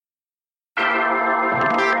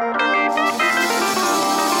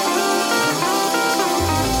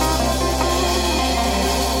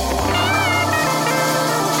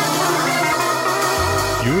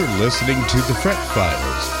listening to The Fret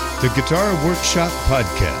Files, the Guitar Workshop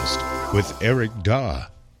podcast with Eric Daw.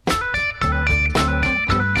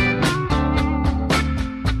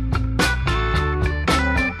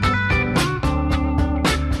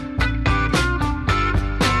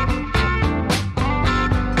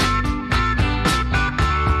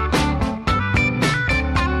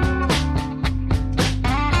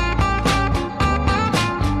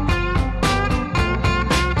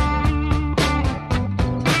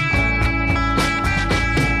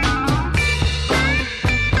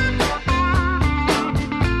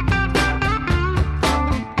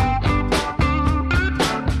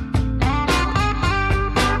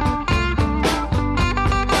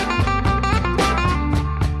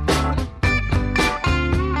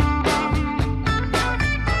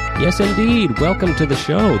 Yes, indeed. Welcome to the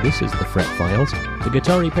show. This is the Fret Files, the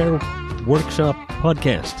Guitar Repair Workshop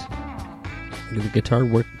podcast. The Guitar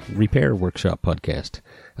Repair Workshop podcast.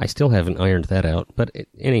 I still haven't ironed that out, but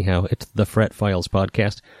anyhow, it's the Fret Files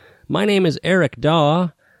podcast. My name is Eric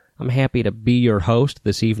Daw. I'm happy to be your host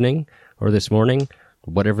this evening, or this morning,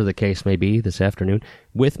 whatever the case may be, this afternoon.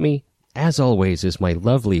 With me, as always, is my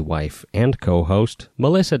lovely wife and co-host,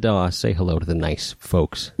 Melissa Daw. Say hello to the nice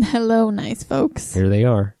folks. Hello, nice folks. Here they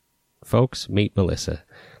are. Folks, meet Melissa.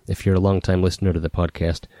 If you're a long-time listener to the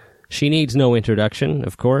podcast, she needs no introduction,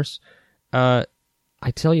 of course. I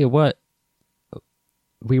tell you what,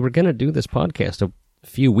 we were going to do this podcast a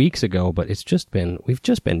few weeks ago, but we've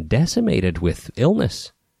just been decimated with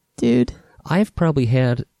illness. Dude. I've probably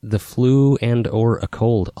had the flu and or a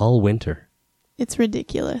cold all winter. It's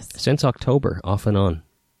ridiculous. Since October, off and on.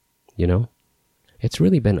 You know? It's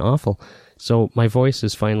really been awful. So my voice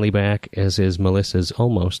is finally back, as is Melissa's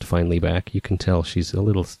almost finally back. You can tell she's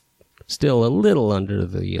still a little under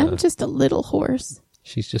the... I'm just a little hoarse.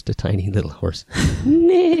 She's just a tiny little horse.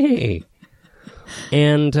 Nay!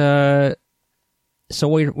 And so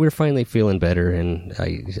we're finally feeling better, and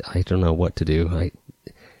I don't know what to do.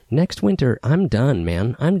 Next winter, I'm done,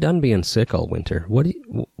 man. I'm done being sick all winter.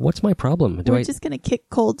 What's my problem? We're just going to kick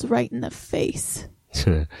colds right in the face.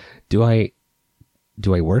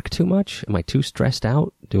 Do I work too much? Am I too stressed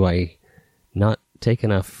out? Do I not take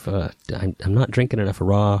enough... I'm not drinking enough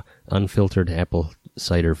raw, unfiltered apple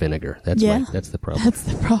cider vinegar. That's the problem. That's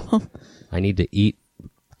the problem. I need to eat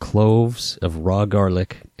cloves of raw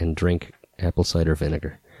garlic and drink apple cider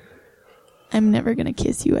vinegar. I'm never going to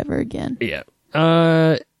kiss you ever again. Yeah.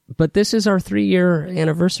 But this is our 3-year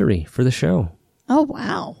anniversary for the show. Oh,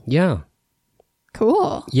 wow. Yeah.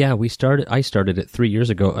 Cool. Yeah, I started it 3 years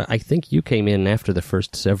ago. I think you came in after the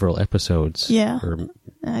first several episodes. Yeah.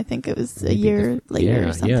 I think it was a year later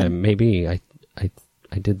or something. Yeah, maybe. I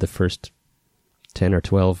did the first 10 or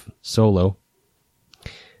 12 solo.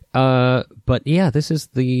 But yeah, this is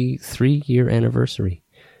the 3-year anniversary.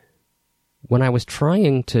 When I was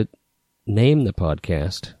trying to name the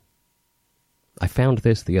podcast, I found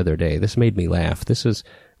this the other day. This made me laugh.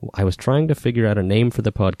 I was trying to figure out a name for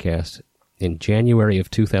the podcast in January of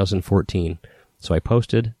 2014. So I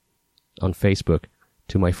posted on Facebook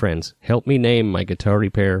to my friends, help me name my guitar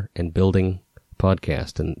repair and building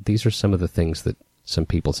podcast. And these are some of the things that some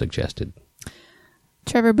people suggested.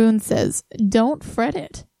 Trevor Boone says, don't fret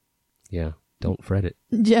it. Yeah, don't fret it.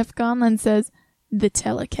 Jeff Conlon says, the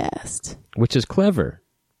telecast. Which is clever.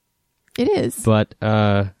 It is. But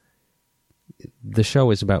the show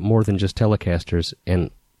is about more than just Telecasters,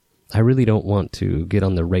 and I really don't want to get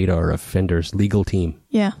on the radar of Fender's legal team.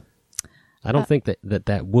 Yeah. I don't think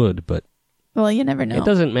that would, but... Well, you never know. It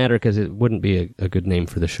doesn't matter because it wouldn't be a good name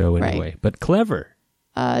for the show anyway. Right. But clever.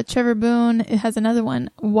 Trevor Boone has another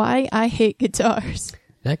one. Why I Hate Guitars.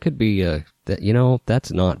 That could be,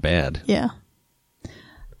 that's not bad. Yeah.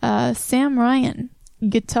 Sam Ryan,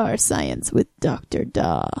 Guitar Science with Dr.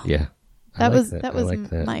 Daw. Yeah. That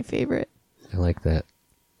was my favorite. I like that.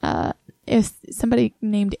 If somebody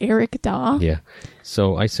named Eric Daw. Yeah.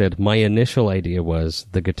 So I said my initial idea was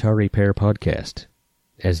the Guitar Repair Podcast.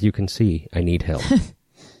 As you can see, I need help.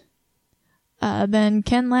 Then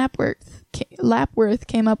Ken Lapworth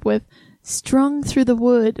came up with Strung Through the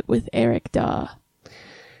Wood with Eric Daw.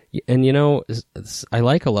 And I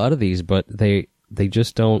like a lot of these, but they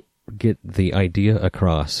just don't get the idea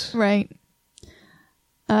across. Right.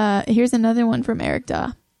 Here's another one from Eric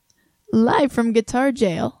Daw. Live from Guitar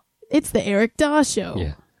Jail. It's the Eric Daw Show.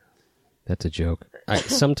 Yeah, that's a joke.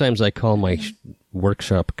 Sometimes I call my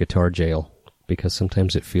workshop Guitar Jail because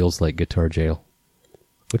sometimes it feels like Guitar Jail,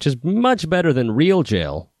 which is much better than real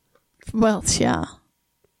jail. Well, yeah.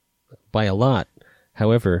 By a lot.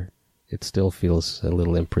 However, it still feels a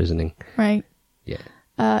little imprisoning. Right.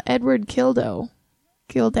 Yeah. Edward Kildow.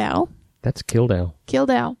 That's Kildow.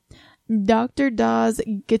 Kildow Dr. Dawes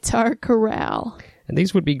Guitar Chorale. And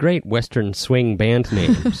these would be great Western swing band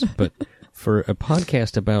names, but for a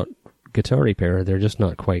podcast about guitar repair, they're just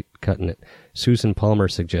not quite cutting it. Susan Palmer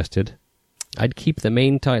suggested, I'd keep the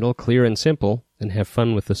main title clear and simple and have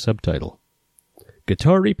fun with the subtitle.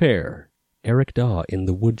 Guitar Repair, Eric Daw in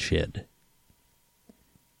the Woodshed.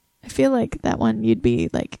 I feel like that one you'd be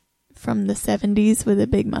like from the 70s with a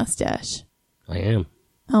big mustache. I am.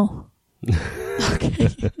 Oh. Okay.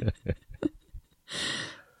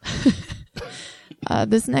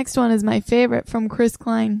 This next one is my favorite from Chris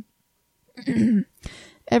Klein.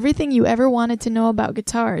 Everything you ever wanted to know about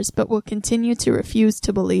guitars, but will continue to refuse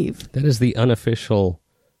to believe. That is the unofficial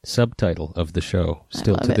subtitle of the show,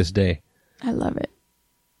 still to this day. I love it.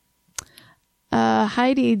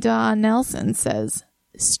 Heidi Daw Nelson says,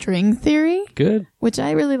 string theory? Good. Which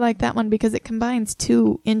I really like that one because it combines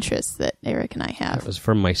two interests that Eric and I have. That was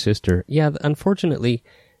from my sister. Yeah, unfortunately,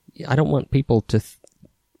 I don't want people to...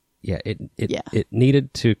 It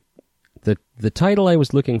needed to... The title I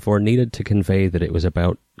was looking for needed to convey that it was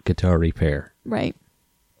about guitar repair. Right.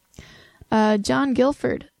 John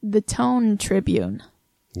Guilford, The Tone Tribune.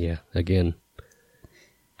 Yeah, again.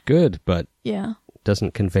 Good, but yeah,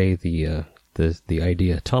 doesn't convey the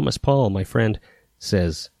idea. Thomas Paul, my friend,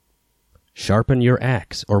 says, sharpen your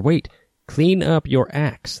axe. Or wait, clean up your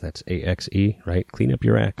axe. That's A-X-E, right? Clean up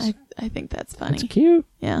your axe. I think that's funny. That's cute.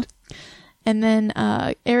 Yeah. And then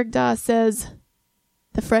Eric Daw says,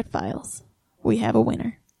 The Fret Files. We have a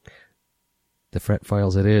winner. The Fret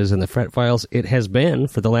Files it is, and the Fret Files it has been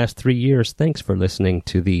for the last 3 years. Thanks for listening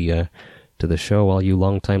to the show, all you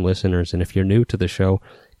longtime listeners. And if you're new to the show,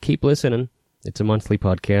 keep listening. It's a monthly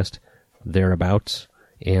podcast, thereabouts,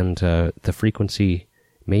 and the frequency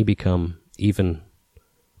may become even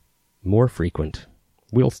more frequent.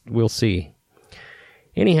 We'll see.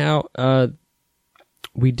 Anyhow,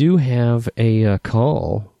 we do have a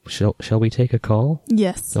call. Shall we take a call?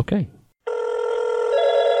 Yes. Okay.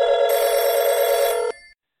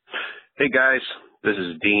 Hey guys, this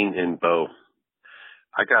is Dean in Bow.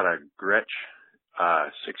 I got a Gretsch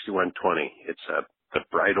 6120. It's the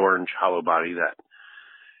bright orange hollow body that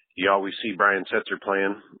you always see Brian Setzer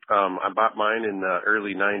playing. I bought mine in the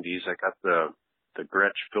early 90s. I got the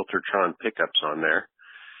Gretsch Filtertron pickups on there.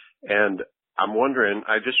 And I'm wondering,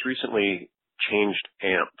 I just recently changed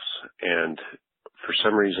amps, and for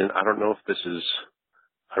some reason, I don't know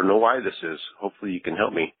why this is. Hopefully you can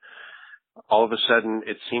help me. All of a sudden,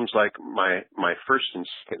 it seems like my first and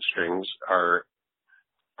second strings are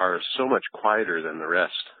so much quieter than the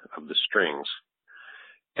rest of the strings.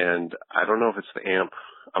 And I don't know if it's the amp.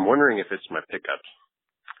 I'm wondering if it's my pickups.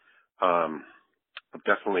 I've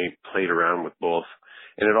definitely played around with both.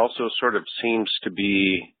 And it also sort of seems to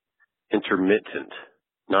be intermittent,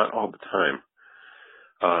 not all the time.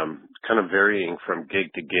 Kind of varying from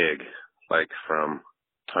gig to gig, like from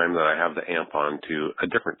time that I have the amp on to a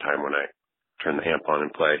different time when I turn the amp on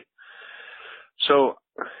and play. So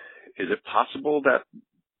is it possible that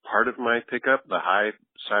part of my pickup, the high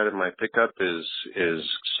side of my pickup, is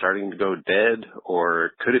starting to go dead?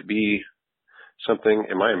 Or could it be something?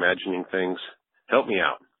 Am I imagining things? Help me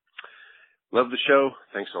out. Love the show.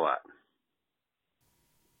 Thanks a lot.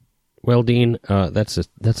 Well, Dean, that's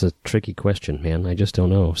a tricky question, man. I just don't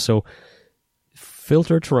know. So,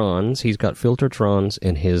 Filtertrons, he's got Filtertrons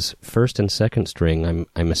in his first and second string.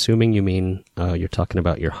 I'm assuming you mean you're talking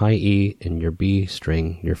about your high E and your B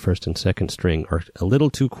string, your first and second string, are a little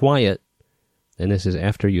too quiet, and this is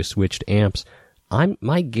after you switched amps.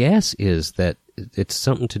 My guess is that it's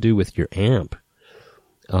something to do with your amp,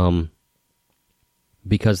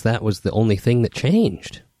 because that was the only thing that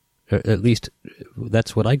changed. At least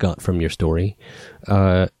that's what I got from your story.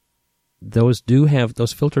 Those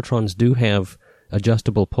Filtertrons do have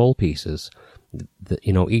adjustable pole pieces.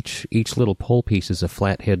 Each little pole piece is a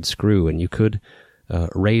flathead screw, and you could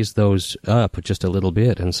raise those up just a little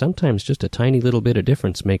bit. And sometimes just a tiny little bit of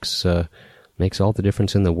difference makes all the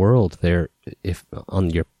difference in the world there, if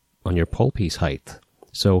on your pole piece height.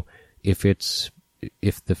 So if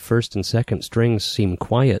the first and second strings seem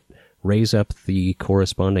quiet, raise up the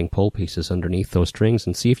corresponding pole pieces underneath those strings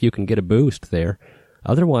and see if you can get a boost there.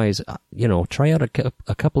 Otherwise, try out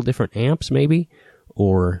a couple different amps maybe,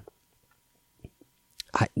 or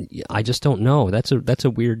I just don't know. That's a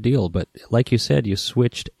weird deal. But like you said, you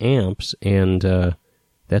switched amps, and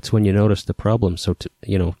that's when you notice the problem. So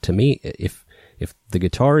to me, if the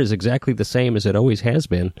guitar is exactly the same as it always has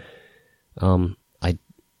been,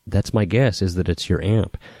 that's my guess, is that it's your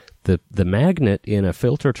amp. The magnet in a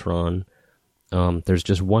Filtertron, there's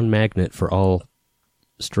just one magnet for all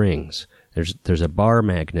strings. There's a bar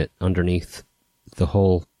magnet underneath the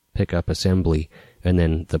whole pickup assembly, and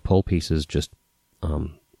then the pole pieces just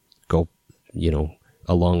go,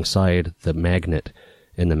 alongside the magnet,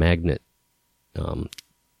 and the magnet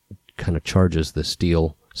kind of charges the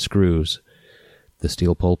steel screws, the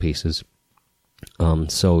steel pole pieces.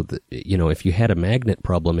 If you had a magnet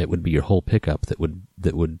problem, it would be your whole pickup that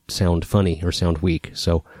would sound funny or sound weak.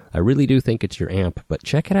 So I really do think it's your amp, but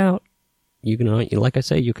check it out. You can, like I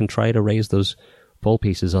say, you can try to raise those pole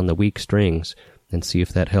pieces on the weak strings and see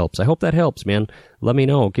if that helps. I hope that helps, man. Let me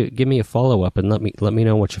know. Give me a follow-up and let me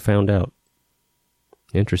know what you found out.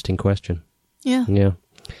 Interesting question. Yeah. Yeah.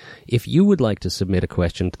 If you would like to submit a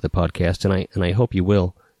question to the podcast, and I hope you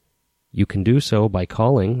will, you can do so by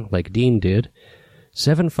calling, like Dean did,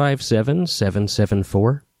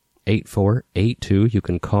 757-774-8482. You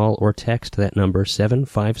can call or text that number,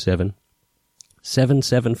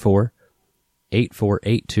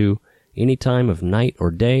 757-774-8482, any time of night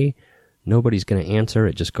or day. Nobody's going to answer.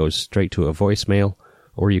 It just goes straight to a voicemail.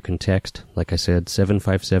 Or you can text, like I said,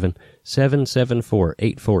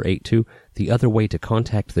 757-774-8482. The other way to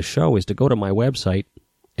contact the show is to go to my website,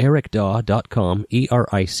 ericdaw.com,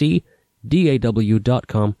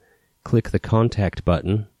 ERICDAW.com. Click the contact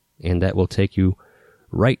button, and that will take you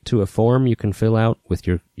right to a form you can fill out with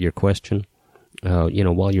your question.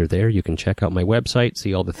 While you're there, you can check out my website,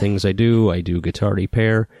 see all the things I do. I do guitar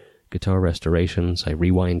repair, guitar restorations, I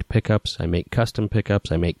rewind pickups, I make custom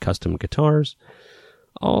pickups, I make custom guitars.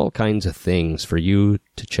 All kinds of things for you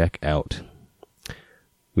to check out.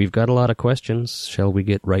 We've got a lot of questions. Shall we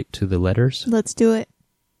get right to the letters? Let's do it.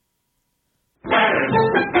 Letters.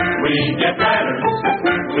 We get letters.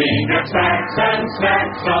 We get stacks and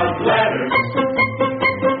stacks of letters.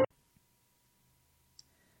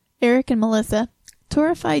 Eric and Melissa,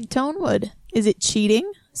 torrefied tone wood. Is it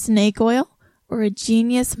cheating, snake oil, or a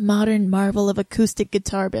genius modern marvel of acoustic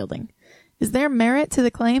guitar building? Is there merit to the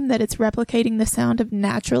claim that it's replicating the sound of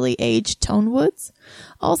naturally aged tone woods?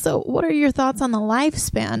 Also, what are your thoughts on the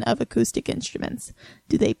lifespan of acoustic instruments?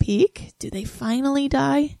 Do they peak? Do they finally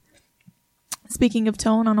die? Speaking of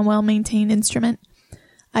tone on a well-maintained instrument,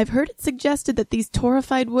 I've heard it suggested that these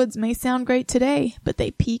torrefied woods may sound great today, but they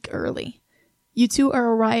peak early. You two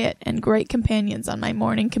are a riot and great companions on my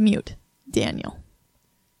morning commute. Daniel.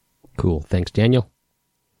 Cool. Thanks, Daniel.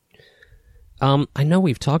 I know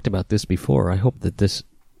we've talked about this before. I hope that this...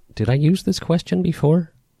 Did I use this question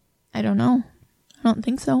before? I don't know. I don't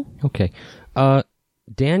think so. Okay.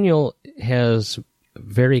 Daniel has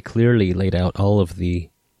very clearly laid out all of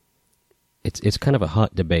the... It's kind of a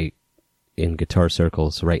hot debate in guitar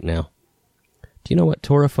circles right now. Do you know what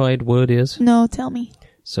torrefied wood is? No, tell me.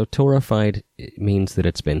 So torrefied means that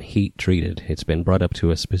it's been heat treated. It's been brought up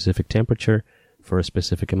to a specific temperature for a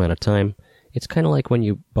specific amount of time. It's kind of like when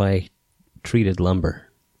you buy treated lumber.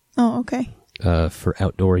 Oh, okay. For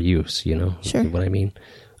outdoor use, Sure. What I mean.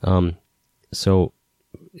 So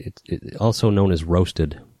it's also known as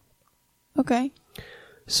roasted. Okay.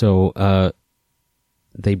 So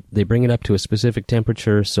they bring it up to a specific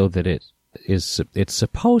temperature so that it's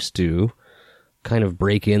supposed to kind of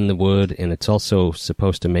break in the wood, and it's also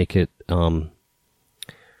supposed to make it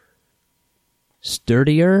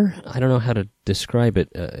sturdier. I don't know how to describe it.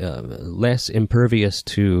 Less impervious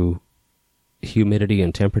to humidity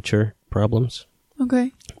and temperature problems.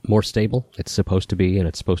 Okay. More stable. It's supposed to be, and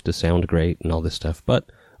it's supposed to sound great and all this stuff.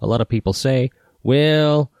 But a lot of people say,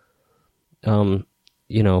 well,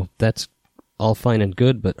 that's all fine and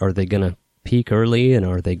good, but are they going to peak early, and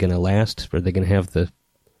are they going to last? Are they going to have the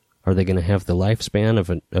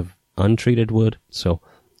lifespan of untreated wood? So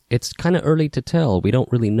it's kind of early to tell. We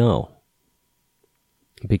don't really know,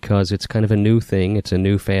 because it's kind of a new thing. It's a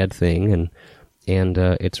new fad thing, and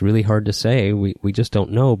it's really hard to say. We just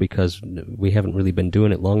don't know, because we haven't really been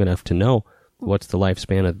doing it long enough to know what's the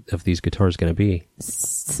lifespan of these guitars going to be.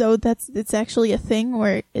 So it's actually a thing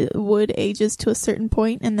where wood ages to a certain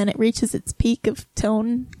point and then it reaches its peak of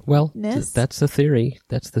tone. Well, that's the theory.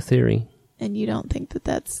 That's the theory. And you don't think that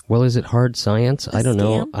that's... Well, is it hard science? I don't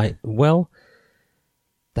know.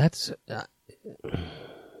 That's...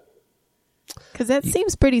 Because that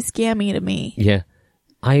seems pretty scammy to me. Yeah.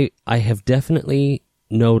 I have definitely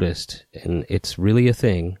noticed, and it's really a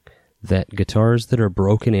thing, that guitars that are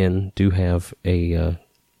broken in do have a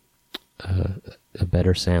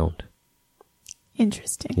better sound.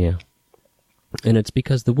 Interesting. Yeah. And it's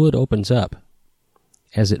because the wood opens up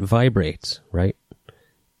as it vibrates, right?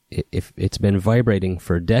 If it's been vibrating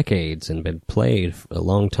for decades and been played for a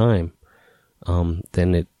long time,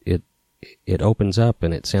 then it opens up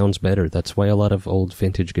and it sounds better. That's why a lot of old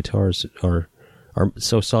vintage guitars are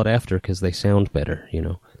so sought after, because they sound better,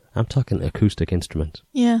 I'm talking acoustic instruments.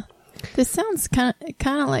 Yeah. This sounds kind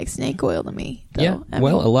of like snake oil to me, though. Yeah, I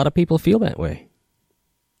well, mean, a lot of people feel that way.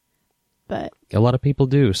 but A lot of people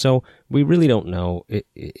do. So we really don't know.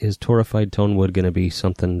 Is torrefied tone wood going to be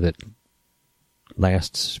something that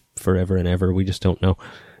lasts forever and ever? We just don't know.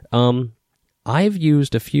 I've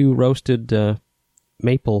used a few roasted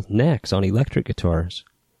maple necks on electric guitars,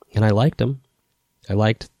 and I liked them. I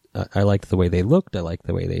liked the way they looked. I liked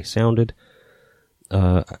the way they sounded.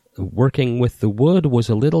 Working with the wood was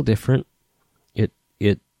a little different.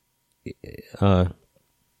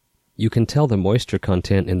 You can tell the moisture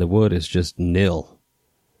content in the wood is just nil.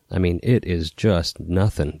 I mean, it is just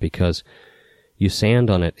nothing, because you sand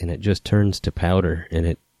on it and it just turns to powder, and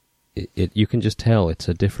it you can just tell it's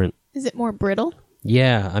a different. is it more brittle?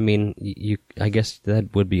 Yeah, I mean, I guess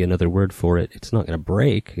that would be another word for it. It's not going to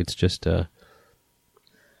break. It's just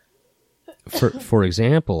for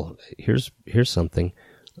example, here's something.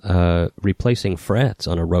 Replacing frets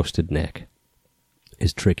on a roasted neck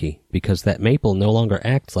is tricky, because that maple no longer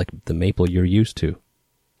acts like the maple you're used to.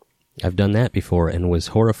 I've done that before and was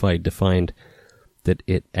horrified to find that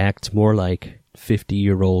it acts more like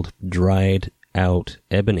 50-year-old dried out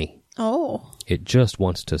ebony. Oh. It just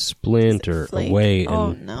wants to splinter away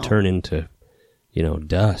and turn into,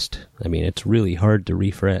 dust. I mean, it's really hard to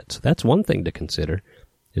refret. So that's one thing to consider,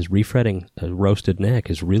 is refretting a roasted neck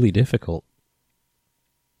is really difficult.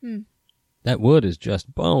 That wood is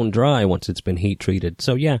just bone dry once it's been heat treated.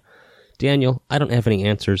 So yeah, Daniel, I don't have any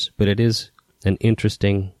answers, but it is an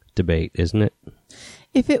interesting debate, isn't it?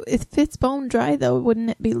 If it's bone dry, though, wouldn't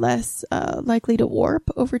it be less likely to warp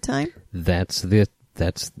over time? That's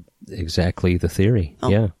exactly the theory. Oh,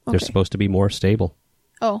 yeah, okay. They're supposed to be more stable.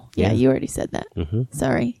 Oh, yeah, you already said that. Mm-hmm.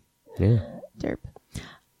 Sorry. Yeah. Derp.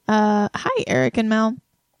 Hi, Eric and Mel.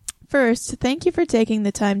 First, thank you for taking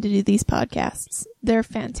the time to do these podcasts. They're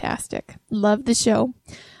fantastic. Love the show.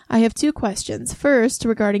 I have 2 questions. First,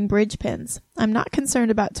 regarding bridge pins. I'm not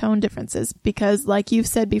concerned about tone differences because, like you've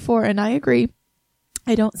said before, and I agree,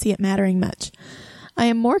 I don't see it mattering much. I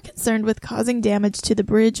am more concerned with causing damage to the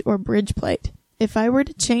bridge or bridge plate. If I were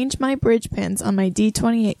to change my bridge pins on my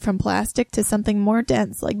D28 from plastic to something more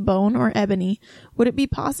dense like bone or ebony, would it be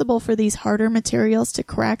possible for these harder materials to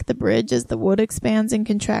crack the bridge as the wood expands and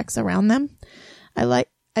contracts around them?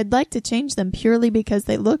 I'd like to change them purely because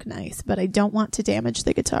they look nice, but I don't want to damage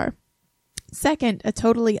the guitar. Second, a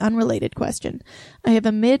totally unrelated question. I have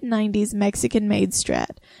a mid-90s Mexican-made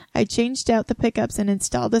Strat. I changed out the pickups and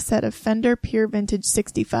installed a set of Fender Pure Vintage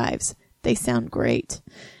 65s. They sound great.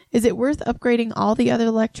 Is it worth upgrading all the other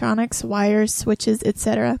electronics, wires, switches,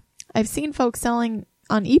 etc.? I've seen folks on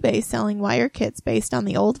eBay selling wire kits based on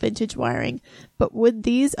the old vintage wiring, but would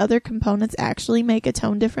these other components actually make a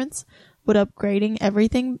tone difference? Would upgrading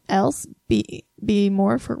everything else be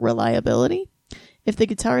more for reliability? If the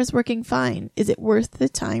guitar is working fine, is it worth the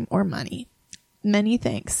time or money? Many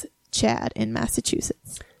thanks, Chad in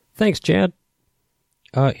Massachusetts. Thanks, Chad.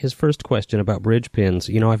 His first question about bridge pins.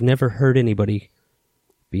 I've never heard anybody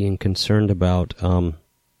being concerned about the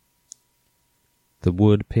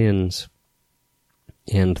wood pins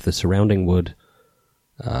and the surrounding wood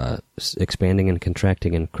expanding and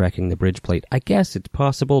contracting and cracking the bridge plate. I guess it's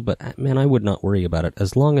possible, but man, I would not worry about it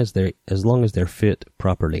as long as they're fit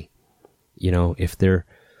properly. If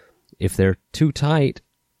they're too tight,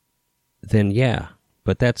 then yeah.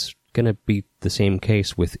 But that's going to be the same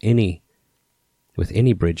case with any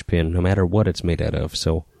bridge pin, no matter what it's made out of.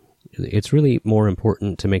 So it's really more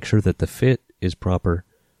important to make sure that the fit is proper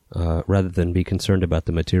rather than be concerned about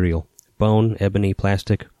the material. Bone, ebony,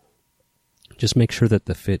 plastic, just make sure that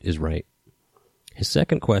the fit is right. His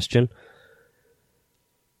second question,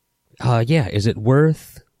 is it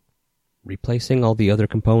worth replacing all the other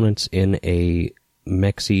components in a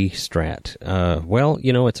Mexi Strat? Well,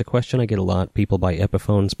 it's a question I get a lot. People buy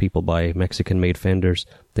Epiphones, people buy Mexican-made Fenders.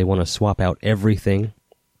 They want to swap out everything,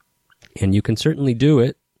 and you can certainly do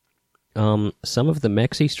it. Some of the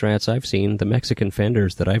Mexi Strats I've seen, the Mexican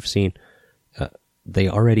Fenders that I've seen, they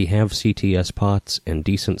already have CTS pots and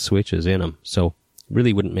decent switches in them, so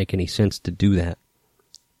really wouldn't make any sense to do that.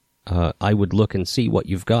 I would look and see what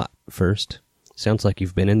you've got first. Sounds like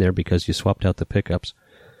you've been in there because you swapped out the pickups.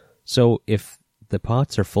 So if the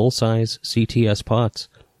pots are full-size CTS pots,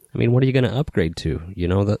 I mean, what are you going to upgrade to?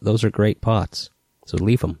 Those are great pots, so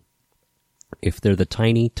leave them. If they're the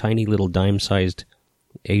tiny, tiny little dime-sized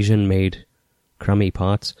Asian-made crummy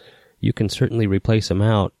pots, you can certainly replace them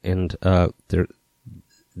out, and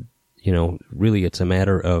really it's a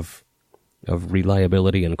matter of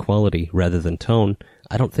reliability and quality rather than tone.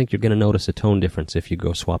 I don't think you're going to notice a tone difference if you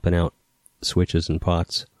go swapping out switches and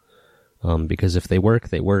pots, because if they work,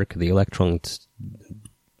 they work. The electrons,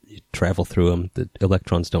 travel through them. The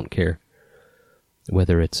electrons don't care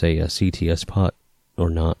whether it's a CTS pot or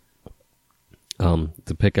not.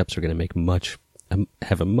 The pickups are going to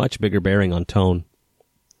have a much bigger bearing on tone.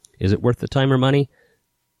 Is it worth the time or money?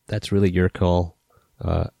 That's really your call.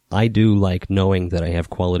 I do like knowing that I have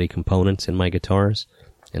quality components in my guitars,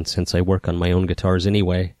 and since I work on my own guitars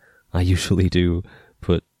anyway, I usually do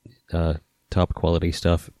put top quality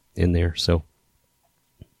stuff in there. So,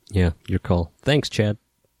 yeah, your call. Thanks, Chad.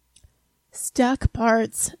 Stuck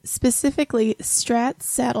parts, specifically Strat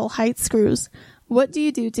saddle height screws. What do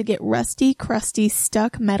you do to get rusty, crusty,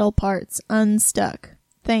 stuck metal parts unstuck?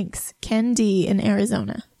 Thanks, Ken D. in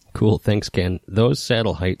Arizona. Cool, thanks, Ken. Those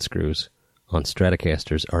saddle height screws on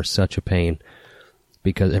Stratocasters are such a pain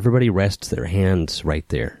because everybody rests their hands right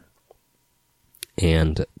there.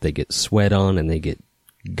 And they get sweat on and they get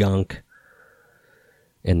gunk.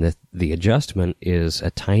 And the adjustment is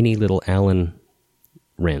a tiny little Allen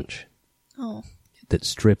wrench that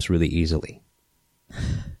strips really easily.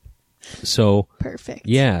 So perfect.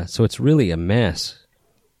 Yeah, so it's really a mess.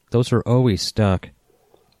 Those are always stuck.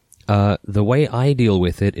 The way I deal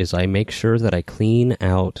with it is I make sure that I clean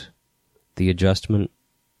out the adjustment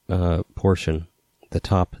portion,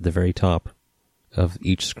 the very top of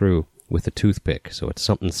each screw with a toothpick, so it's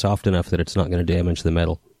something soft enough that it's not going to damage the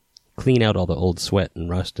metal. Clean out all the old sweat and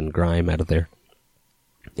rust and grime out of there,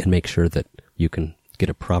 and make sure that you can get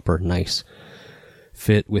a proper, nice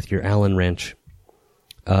fit with your Allen wrench.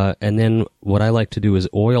 And then what I like to do is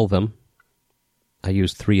oil them. I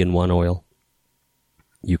use 3-in-1 oil.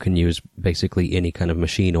 You can use basically any kind of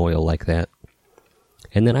machine oil like that.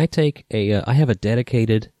 And then I take I have a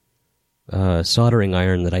dedicated soldering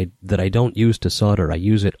iron that I don't use to solder. I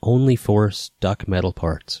use it only for stuck metal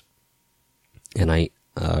parts. And I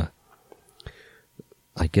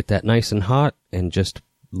get that nice and hot and just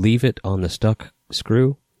leave it on the stuck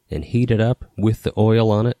screw and heat it up with the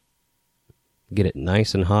oil on it. Get it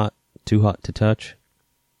nice and hot, too hot to touch.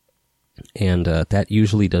 And that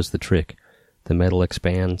usually does the trick. The metal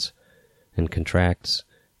expands and contracts.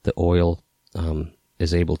 The oil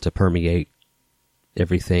is able to permeate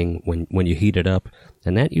everything when you heat it up.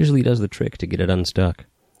 And that usually does the trick to get it unstuck.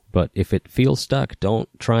 But if it feels stuck, don't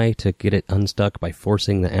try to get it unstuck by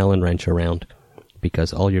forcing the Allen wrench around.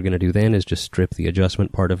 Because all you're going to do then is just strip the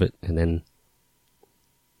adjustment part of it, and then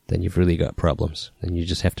you've really got problems. Then you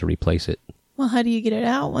just have to replace it. Well, how do you get it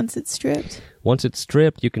out once it's stripped? Once it's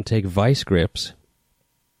stripped, you can take vice grips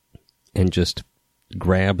and just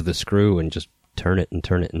grab the screw and just turn it and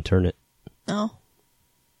turn it and turn it. Oh.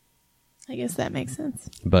 I guess that makes sense.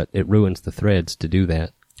 But it ruins the threads to do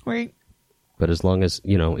that. Right. But as long as,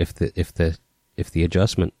 if the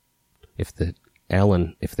adjustment, if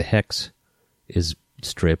the hex is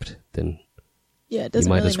stripped, then yeah, it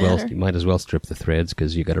doesn't really matter. You might as well strip the threads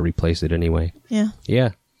because you got to replace it anyway. Yeah.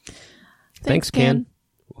 Yeah. Thanks, Ken.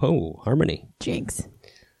 Whoa, harmony. Jinx.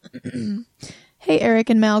 Hey, Eric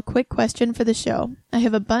and Mel, quick question for the show. I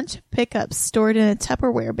have a bunch of pickups stored in a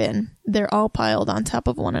Tupperware bin. They're all piled on top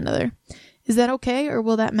of one another. Is that okay, or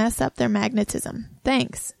will that mess up their magnetism?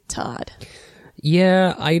 Thanks, Todd.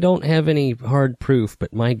 Yeah, I don't have any hard proof,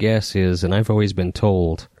 but my guess is, and I've always been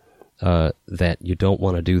told, that you don't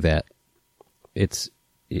want to do that.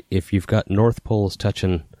 If you've got North Poles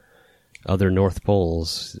touching other North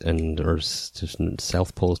Poles or just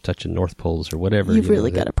South Poles touching North Poles or whatever. You've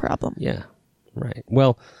really got a problem. Yeah, right.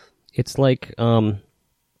 Well, it's like, yeah,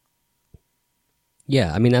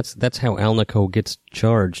 I mean, that's how Alnico gets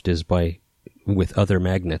charged is with other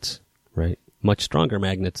magnets, right? Much stronger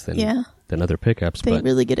magnets than other pickups. They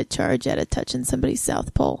really get a charge out of touching somebody's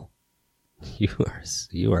South Pole. You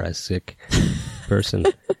are a sick person.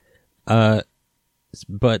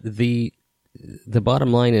 But the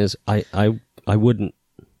bottom line is, I wouldn't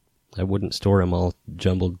store them all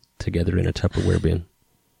jumbled together in a Tupperware bin.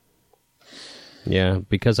 Yeah,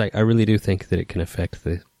 because I really do think that it can affect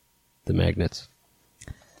the magnets.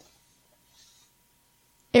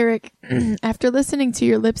 Eric, after listening to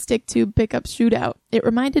your lipstick tube pickup shootout, it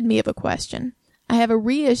reminded me of a question. I have a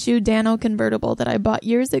reissued Dano convertible that I bought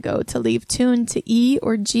years ago to leave tuned to E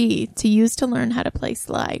or G to use to learn how to play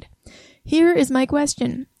slide. Here is my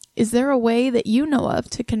question. Is there a way that you know of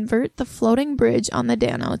to convert the floating bridge on the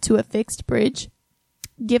Dano to a fixed bridge?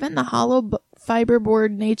 Given the hollow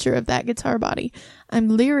fiberboard nature of that guitar body,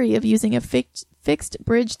 I'm leery of using a fixed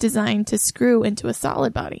bridge design to screw into a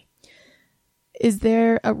solid body. Is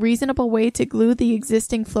there a reasonable way to glue the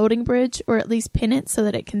existing floating bridge or at least pin it so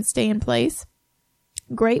that it can stay in place?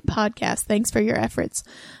 Great podcast. Thanks for your efforts.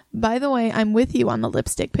 By the way, I'm with you on the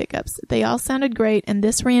lipstick pickups. They all sounded great, and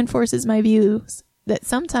this reinforces my views that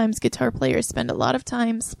sometimes guitar players spend a lot of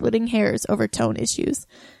time splitting hairs over tone issues.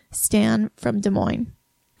 Stan from Des Moines.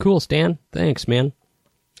 Cool, Stan. Thanks, man.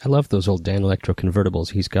 I love those old Dan Electro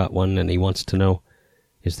convertibles. He's got one, and he wants to know,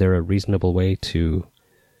 is there a reasonable way to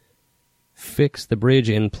fix the bridge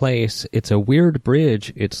in place? It's a weird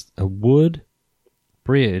bridge. It's a wood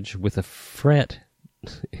bridge with a fret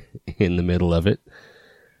in the middle of it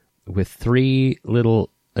with 3 little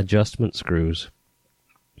adjustment screws,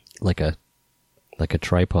 like a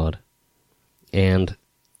tripod. And,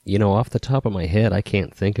 you know, off the top of my head, I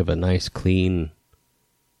can't think of a nice, clean,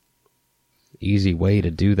 easy way to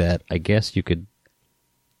do that. I guess you could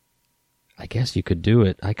do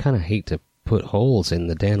it. I kind of hate to put holes in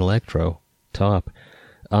the Dan Electro top.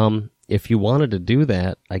 If you wanted to do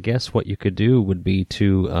that, I guess what you could do would be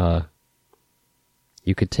to,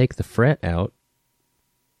 you could take the fret out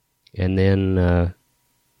and then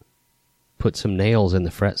put some nails in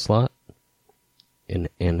the fret slot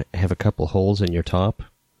and have a couple holes in your top,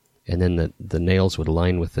 and then the nails would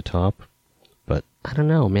align with the top. But I don't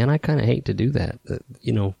know, man, I kind of hate to do that.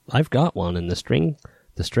 You know, I've got one, and the string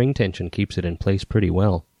tension keeps it in place pretty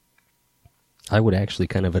well. I would actually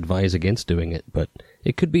kind of advise against doing it, but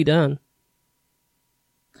it could be done.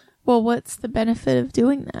 Well, what's the benefit of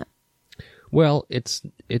doing that? Well, it's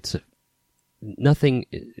nothing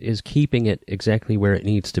is keeping it exactly where it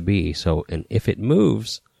needs to be. So, and if it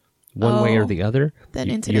moves one way or the other, then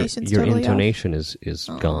intonation's your totally intonation is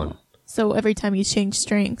gone. So every time you change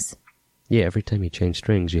strings. Yeah, every time you change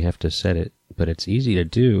strings, you have to set it, but it's easy to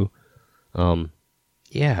do.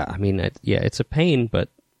 Yeah, I mean, it's a pain, but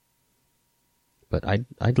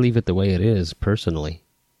I'd leave it the way it is, personally.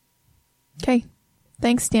 Okay.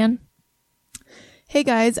 Thanks, Dan. Hey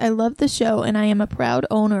guys, I love the show, and I am a proud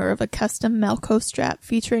owner of a custom Malco strap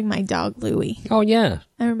featuring my dog, Louie. Oh, yeah.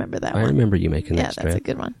 I remember that one. I remember you making that strap. Yeah, that's a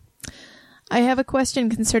good one. I have a question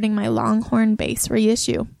concerning my Longhorn bass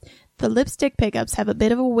reissue. The lipstick pickups have a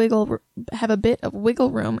bit of wiggle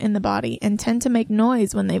room in the body and tend to make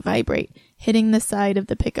noise when they vibrate, hitting the side of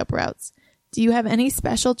the pickup routes. Do you have any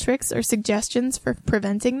special tricks or suggestions for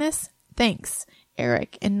preventing this? Thanks,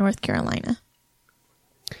 Eric in North Carolina.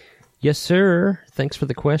 Yes, sir. Thanks for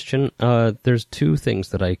the question. There's 2 things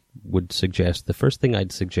that I would suggest. The first thing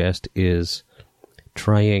I'd suggest is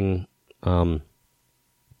trying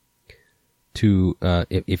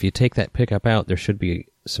if you take that pickup out, there should be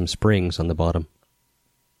some springs on the bottom.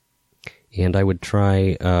 And I would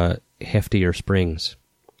try heftier springs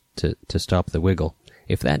to stop the wiggle.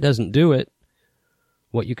 If that doesn't do it,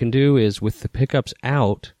 what you can do is, with the pickups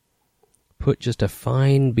out, put just a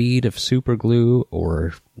fine bead of super glue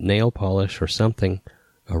or nail polish or something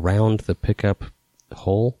around the pickup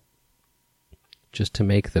hole, just to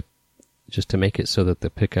make it so that the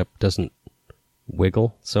pickup doesn't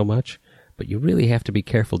wiggle so much. But you really have to be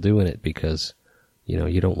careful doing it, because you know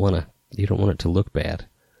you don't want it to look bad.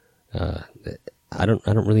 I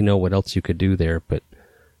don't really know what else you could do there, but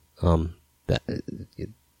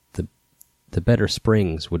the better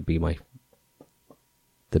springs would be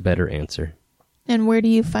the better answer. And where do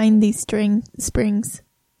you find these springs?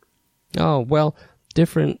 Oh, well,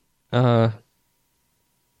 different. I've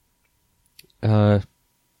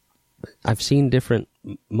seen different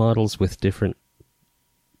models with different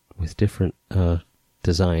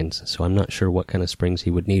designs, so I'm not sure what kind of springs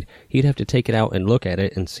he would need. He'd have to take it out and look at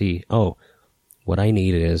it and see, oh, what I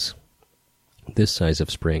need is this size of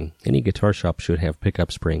spring. Any guitar shop should have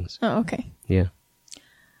pickup springs. Oh, okay. Yeah.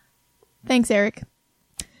 Thanks, Eric.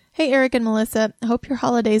 Hey, Eric and Melissa. I hope your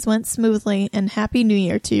holidays went smoothly, and Happy New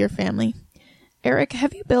Year to your family. Eric,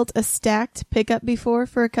 have you built a stacked pickup before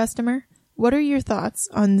for a customer? What are your thoughts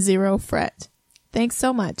on zero fret? Thanks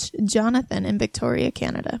so much. Jonathan in Victoria,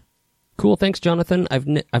 Canada. Cool. Thanks, Jonathan.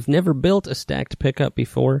 I've never built a stacked pickup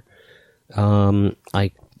before.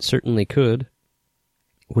 I certainly could.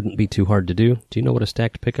 Wouldn't be too hard to do. Do you know what a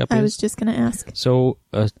stacked pickup is? I was just going to ask. So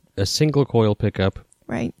a single coil pickup.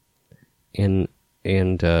 Right. And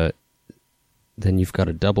then you've got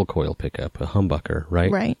a double coil pickup, a humbucker,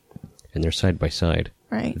 right? Right. And they're side by side.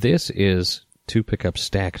 Right. This is 2 pickups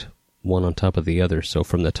stacked, one on top of the other. So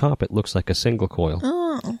from the top, it looks like a single coil.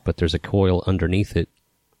 Oh. But there's a coil underneath it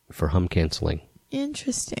for hum canceling.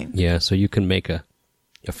 Interesting. Yeah, so you can make a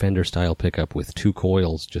Fender-style pickup with 2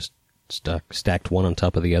 coils just stacked one on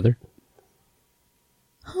top of the other.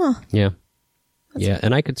 Huh. Yeah. Yeah,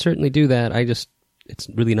 and I could certainly do that. It's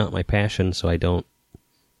really not my passion, so I don't.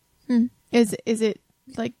 Is it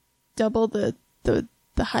like double the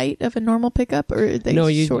height of a normal pickup, or are they No,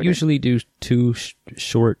 you shorter? usually do 2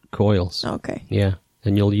 short coils. Okay. Yeah,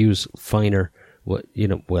 and you'll use finer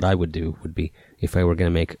what I would do would be, if I were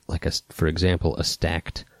going to make, for example, a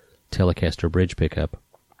stacked Telecaster bridge pickup,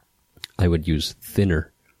 I would use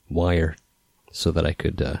thinner wire so that I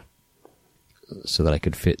could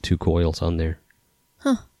fit 2 coils on there.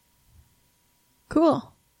 Huh. Cool.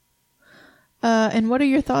 And what are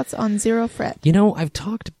your thoughts on zero fret? I've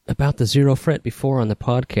talked about the zero fret before on the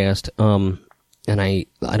podcast, and I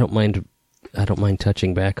don't mind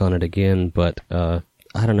touching back on it again, but I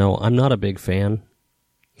don't know. I'm not a big fan.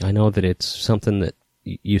 I know that it's something that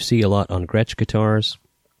you see a lot on Gretsch guitars.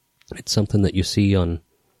 It's something that you see on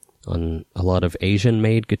a lot of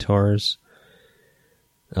Asian-made guitars,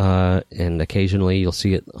 and occasionally you'll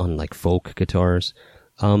see it on like folk guitars.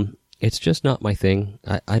 It's just not my thing.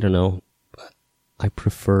 I don't know. I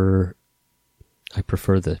prefer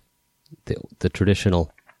the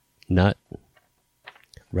traditional nut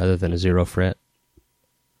rather than a zero fret.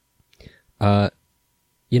 Zero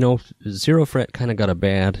fret kind of got a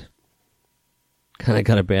bad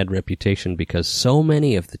reputation because so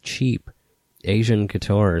many of the cheap Asian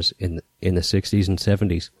guitars in the 60s and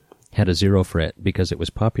 70s had a zero fret because it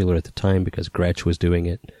was popular at the time, because Gretsch was doing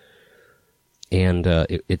it. And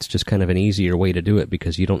it's just kind of an easier way to do it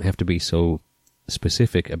because you don't have to be so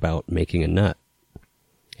specific about making a nut.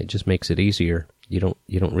 It just makes it easier. You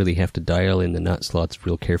don't really have to dial in the nut slots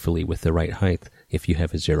real carefully with the right height if you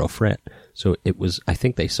have a zero fret. So I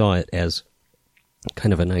think they saw it as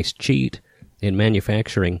kind of a nice cheat in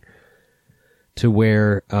manufacturing, to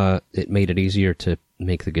where it made it easier to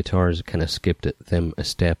make the guitars, kind of skipped them a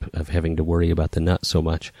step of having to worry about the nut so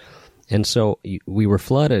much. And so we were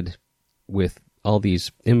flooded with all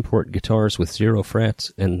these import guitars with zero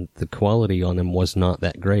frets, and the quality on them was not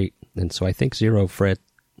that great. And so I think zero fret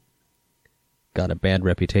got a bad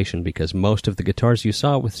reputation because most of the guitars you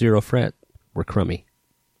saw with zero fret were crummy.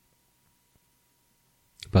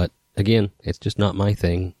 But again, it's just not my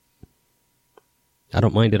thing. I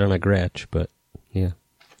don't mind it on a Gretsch, but yeah.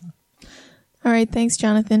 All right, thanks,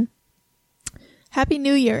 Jonathan. Happy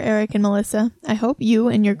New Year, Eric and Melissa. I hope you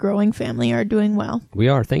and your growing family are doing well. We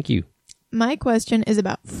are, thank you. My question is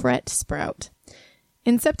about fret sprout.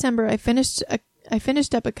 In September, I finished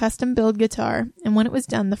up a custom build guitar, and when it was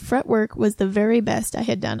done, the fretwork was the very best I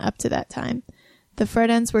had done up to that time. The fret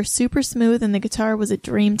ends were super smooth, and the guitar was a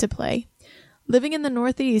dream to play. Living in the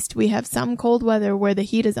Northeast, we have some cold weather where the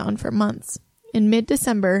heat is on for months. In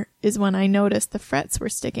mid-December is when I noticed the frets were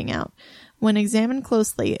sticking out. When examined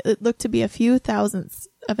closely, it looked to be a few thousandths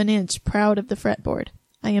of an inch proud of the fretboard.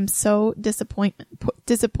 I am so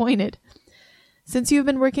disappointed. Since you have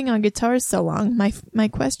been working on guitars so long, my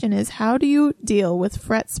question is, how do you deal with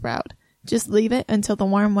fret sprout? Just leave it until the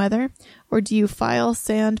warm weather, or do you file,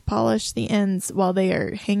 sand, polish the ends while they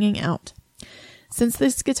are hanging out? Since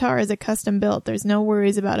this guitar is a custom built, there's no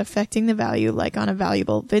worries about affecting the value like on a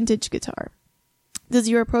valuable vintage guitar. Does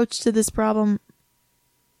your approach to this problem,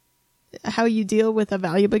 how you deal with a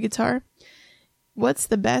valuable guitar? What's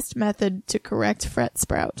the best method to correct fret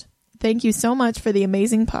sprout? Thank you so much for the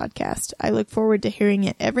amazing podcast. I look forward to hearing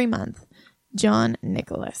it every month. John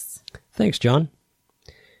Nicholas. Thanks, John.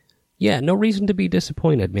 Yeah, no reason to be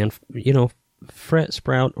disappointed, man. Fret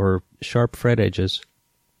sprout or sharp fret edges,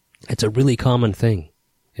 it's a really common thing.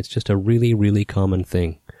 It's just a really, really common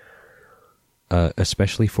thing.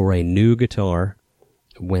 Especially for a new guitar,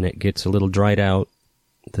 when it gets a little dried out,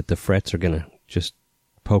 that the frets are going to just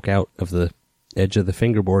poke out of the edge of the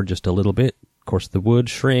fingerboard just a little bit. Of course, the wood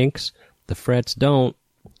shrinks, the frets don't,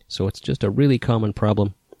 so it's just a really common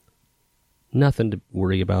problem. Nothing to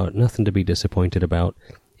worry about, nothing to be disappointed about,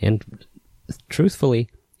 and truthfully,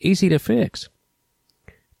 easy to fix.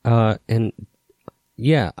 And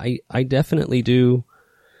yeah, I definitely do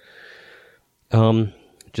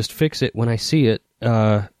just fix it when I see it.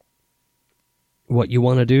 What you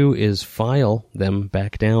want to do is file them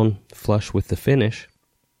back down flush with the finish,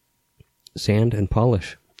 sand and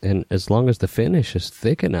polish. And as long as the finish is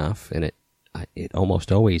thick enough, and it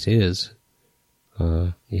almost always is,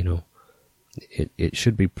 it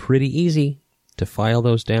should be pretty easy to file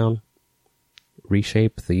those down,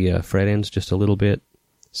 reshape the fret ends just a little bit,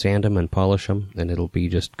 sand them and polish them, and it'll be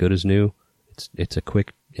just good as new. It's a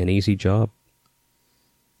quick and easy job.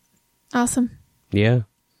 Awesome. Yeah.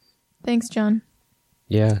 Thanks, John.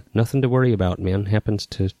 Yeah, nothing to worry about, man. Happens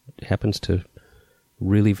to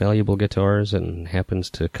really valuable guitars, and happens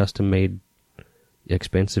to custom-made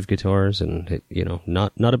expensive guitars, and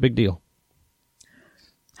not a big deal.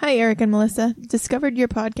 Hi, Eric and Melissa. Discovered your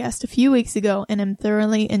podcast a few weeks ago and am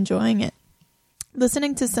thoroughly enjoying it.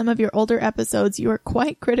 Listening to some of your older episodes, you are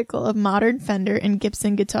quite critical of modern Fender and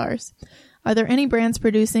Gibson guitars. Are there any brands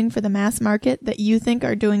producing for the mass market that you think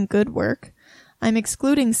are doing good work? I'm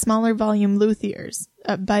excluding smaller volume luthiers.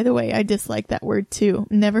 By the way, I dislike that word too.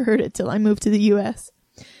 Never heard it till I moved to the U.S.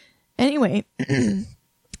 Anyway,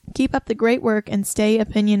 keep up the great work and stay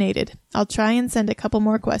opinionated. I'll try and send a couple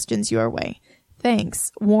more questions your way.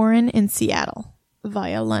 Thanks, Warren in Seattle,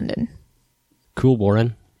 via London. Cool,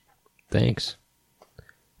 Warren. Thanks.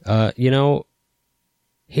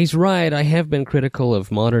 He's right. I have been critical of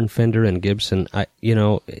modern Fender and Gibson.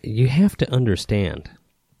 You have to understand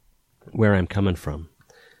where I'm coming from.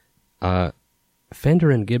 Fender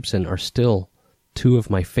and Gibson are still two of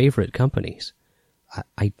my favorite companies.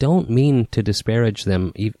 I don't mean to disparage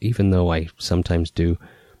them, even though I sometimes do.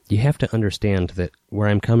 You have to understand that where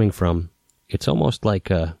I'm coming from, it's almost like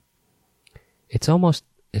you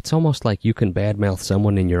can badmouth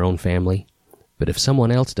someone in your own family, but if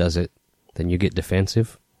someone else does it, then you get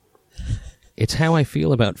defensive. It's how I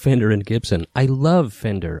feel about Fender and Gibson. I love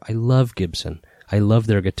Fender. I love Gibson. I love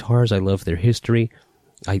their guitars. I love their history.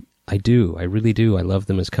 I do. I really do. I love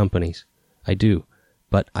them as companies. I do.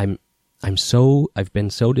 But I've been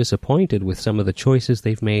so disappointed with some of the choices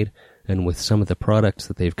they've made and with some of the products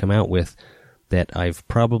that they've come out with that I've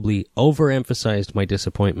probably overemphasized my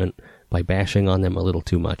disappointment by bashing on them a little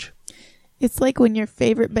too much. It's like when your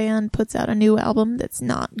favorite band puts out a new album that's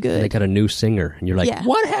not good. They got a new singer, and you're like, Yeah.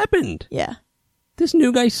 What happened? Yeah. This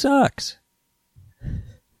new guy sucks.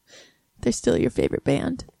 They're still your favorite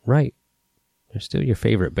band. Right. They're still your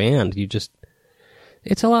favorite band.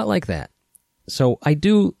 It's a lot like that. So I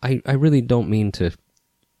really don't mean to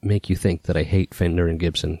make you think that I hate Fender and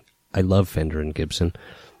Gibson. I love Fender and Gibson.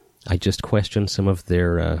 I just question some of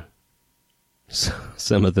their,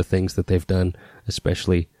 some of the things that they've done,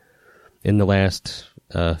 especially in the last,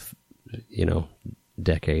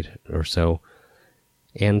 decade or so.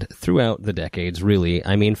 And throughout the decades, really.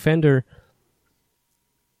 I mean, Fender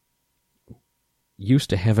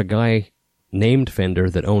used to have a guy named Fender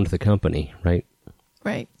that owned the company, right?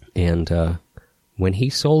 Right. And when he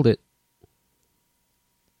sold it,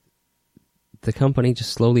 the company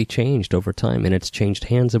just slowly changed over time, and it's changed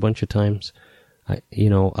hands a bunch of times.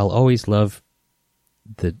 I'll always love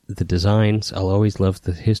the designs. I'll always love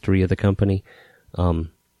the history of the company.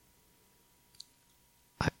 I'm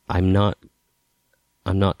not.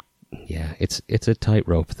 Yeah, it's a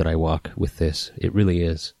tightrope that I walk with this. It really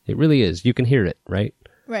is. It really is. You can hear it, right?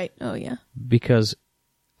 Right. Oh, yeah. Because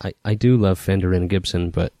I do love Fender and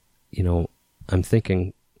Gibson, but, I'm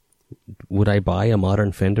thinking, would I buy a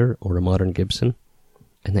modern Fender or a modern Gibson?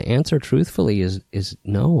 And the answer, truthfully, is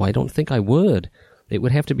no, I don't think I would. It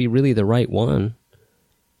would have to be really the right one.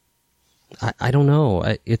 I don't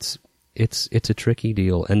know. It's a tricky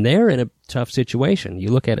deal. And they're in a tough situation. You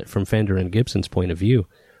look at it from Fender and Gibson's point of view.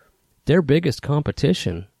 Their biggest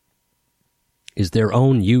competition is their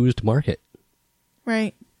own used market.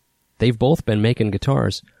 Right. They've both been making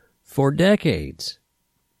guitars for decades.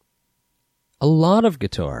 A lot of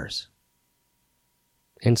guitars.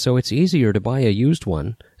 And so it's easier to buy a used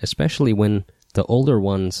one, especially when the older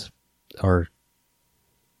ones are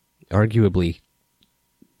arguably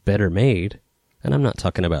better made. And I'm not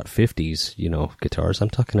talking about 50s, guitars. I'm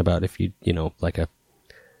talking about if you,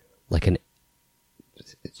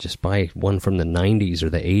 just buy one from the 90s or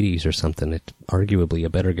the 80s or something. It's arguably a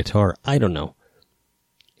better guitar. I don't know.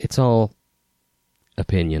 It's all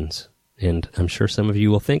opinions. And I'm sure some of you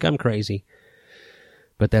will think I'm crazy.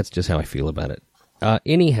 But that's just how I feel about it.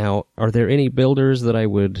 Anyhow, are there any builders that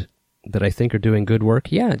I think are doing good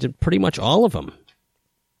work? Yeah, pretty much all of them.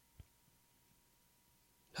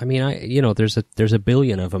 I mean, there's a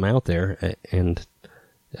billion of them out there, and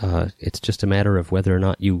it's just a matter of whether or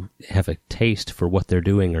not you have a taste for what they're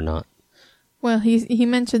doing or not. Well, he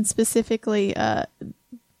mentioned specifically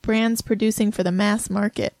brands producing for the mass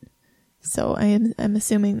market. So I'm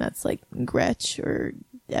assuming that's like Gretsch or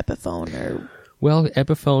Epiphone or... Well,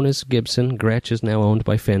 Epiphone is Gibson. Gretsch is now owned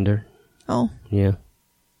by Fender. Oh. Yeah.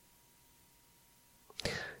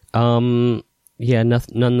 Yeah,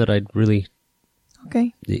 none that I'd really...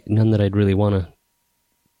 Okay. None that I'd really want to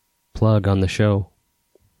plug on the show.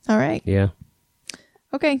 All right. Yeah.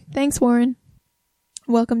 Okay, thanks, Warren.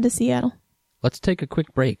 Welcome to Seattle. Let's take a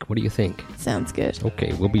quick break. What do you think? Sounds good.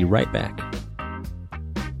 Okay, we'll be right back.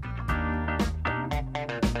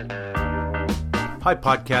 Hi,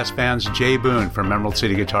 podcast fans. Jay Boone from Emerald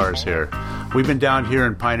City Guitars here. We've been down here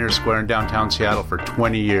in Pioneer Square in downtown Seattle for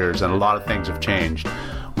 20 years, and a lot of things have changed.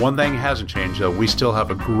 One thing hasn't changed, though. We still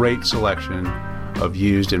have a great selection of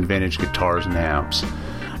used and vintage guitars and amps.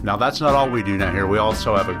 Now, that's not all we do down here. We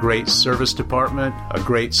also have a great service department, a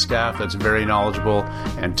great staff that's very knowledgeable,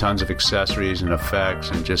 and tons of accessories and effects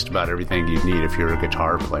and just about everything you need if you're a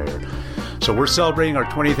guitar player. So we're celebrating our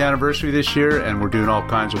 20th anniversary this year, and we're doing all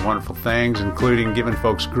kinds of wonderful things, including giving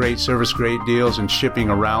folks great service, great deals, and shipping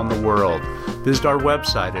around the world. Visit our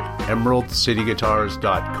website at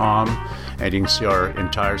emeraldcityguitars.com, and you can see our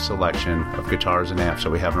entire selection of guitars and amps that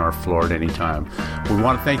we have on our floor at any time. We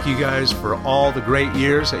want to thank you guys for all the great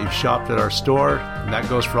years that you've shopped at our store, and that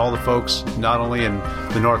goes for all the folks not only in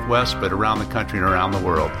the Northwest, but around the country and around the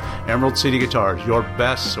world. Emerald City Guitars, your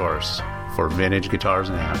best source for vintage guitars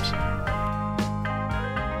and amps.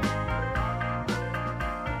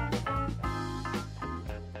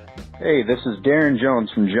 Hey, this is Darren Jones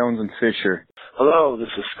from Jones & Fisher. Hello, this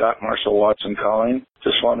is Scott Marshall Watson calling.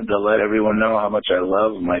 Just wanted to let everyone know how much I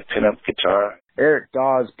love my pinup guitar. Eric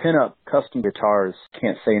Dawes, Pinup Custom Guitars.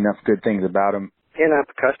 Can't say enough good things about them.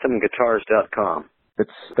 PinupCustomGuitars.com.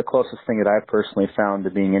 It's the closest thing that I've personally found to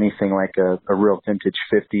being anything like a real vintage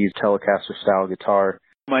 50s Telecaster-style guitar.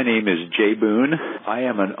 My name is Jay Boone. I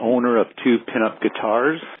am an owner of 2 pinup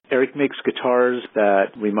guitars. Eric makes guitars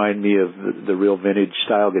that remind me of the real vintage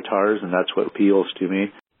style guitars, and that's what appeals to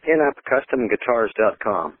me.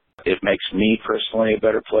 PinupCustomGuitars.com. It makes me personally a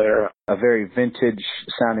better player. A very vintage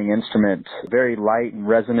sounding instrument, very light and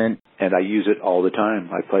resonant. And I use it all the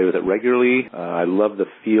time. I play with it regularly. I love the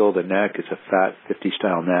feel of the neck. It's a fat 50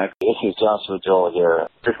 style neck. This is Joshua Joel here.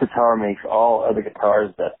 This guitar makes all other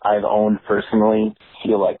guitars that I've owned personally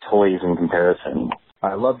feel like toys in comparison.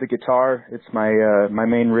 I love the guitar. It's my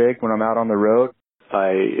main rig when I'm out on the road.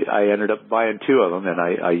 I ended up buying 2 of them, and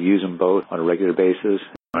I use them both on a regular basis.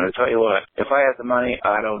 I'm going to tell you what, if I had the money,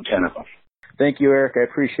 I'd own 10 of them. Thank you, Eric. I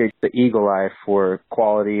appreciate the eagle eye for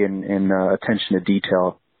quality and attention to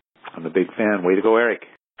detail. I'm a big fan. Way to go, Eric.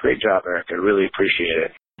 Great job, Eric. I really appreciate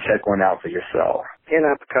it. Check one out for yourself.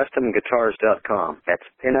 PinupCustomGuitars.com. That's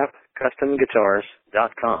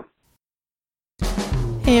PinupCustomGuitars.com.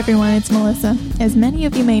 Hey everyone, it's Melissa. As many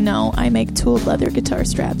of you may know, I make tooled leather guitar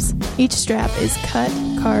straps. Each strap is cut,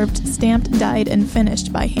 carved, stamped, dyed, and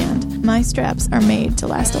finished by hand. My straps are made to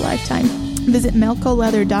last a lifetime. Visit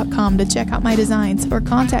melcoleather.com to check out my designs or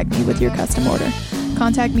contact me with your custom order.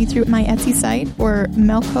 Contact me through my Etsy site or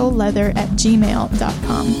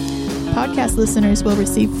melcoleather@gmail.com. Podcast listeners will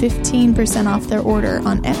receive 15% off their order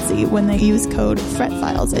on Etsy when they use code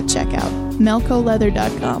FretFiles at checkout.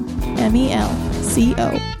 melcoleather.com.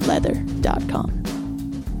 MELCO leather.com.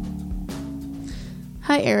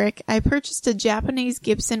 Hi Eric, I purchased a Japanese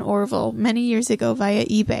Gibson Orville many years ago via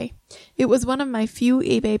eBay. It was one of my few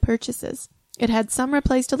eBay purchases. It had some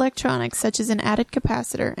replaced electronics such as an added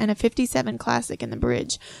capacitor and a 57 Classic in the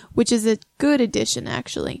bridge, which is a good addition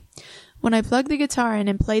actually. When I plugged the guitar in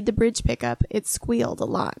and played the bridge pickup, it squealed a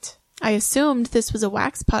lot. I assumed this was a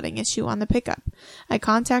wax potting issue on the pickup. I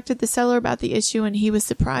contacted the seller about the issue and he was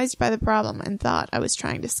surprised by the problem and thought I was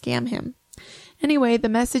trying to scam him. Anyway, the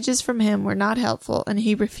messages from him were not helpful and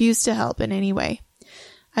he refused to help in any way.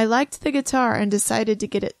 I liked the guitar and decided to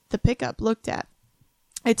get the pickup looked at.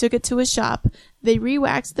 I took it to a shop. They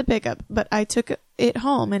re-waxed the pickup, but I took it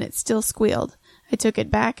home and it still squealed. I took it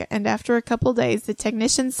back and after a couple days the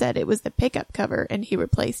technician said it was the pickup cover and he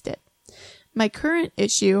replaced it. My current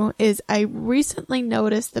issue is I recently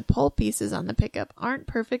noticed the pole pieces on the pickup aren't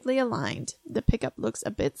perfectly aligned. The pickup looks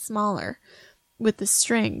a bit smaller with the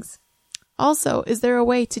strings. Also, is there a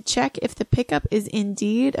way to check if the pickup is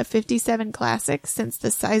indeed a 57 Classic since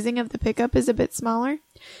the sizing of the pickup is a bit smaller?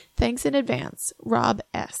 Thanks in advance, Rob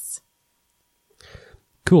S.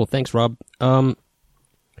 Cool, thanks, Rob. I'm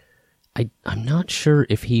not sure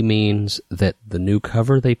if he means that the new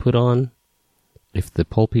cover they put on, if the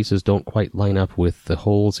pole pieces don't quite line up with the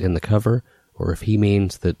holes in the cover, or if he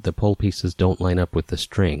means that the pole pieces don't line up with the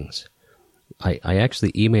strings. I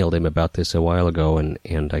actually emailed him about this a while ago, and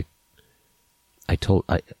I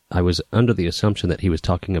was under the assumption that he was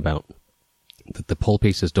talking about that the pole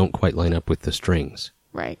pieces don't quite line up with the strings.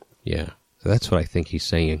 Right. Yeah, so that's what I think he's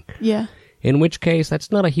saying. Yeah. In which case,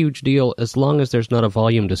 that's not a huge deal as long as there's not a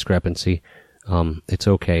volume discrepancy. It's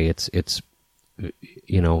okay. It's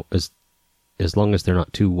as long as they're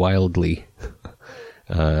not too wildly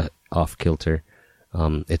off kilter.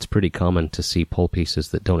 It's pretty common to see pole pieces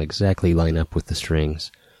that don't exactly line up with the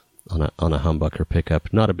strings on a humbucker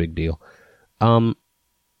pickup. Not a big deal. I'm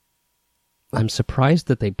surprised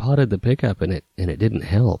that they potted the pickup and it didn't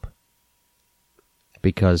help.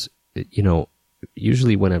 Because,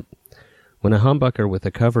 usually when a humbucker with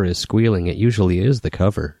a cover is squealing, it usually is the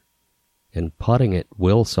cover. And potting it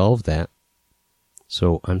will solve that.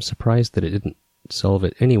 So I'm surprised that it didn't solve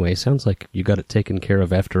it. Anyway, sounds like you got it taken care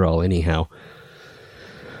of after all anyhow.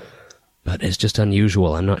 But it's just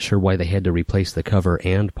unusual. I'm not sure why they had to replace the cover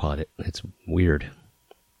and pot it. It's weird.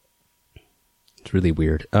 It's really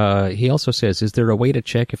weird. He also says, is there a way to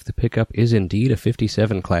check if the pickup is indeed a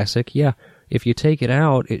 57 Classic? Yeah, if you take it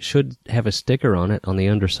out, it should have a sticker on it on the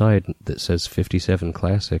underside that says 57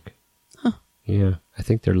 Classic. Huh. Yeah, I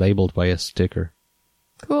think they're labeled by a sticker.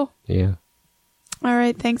 Cool. Yeah. All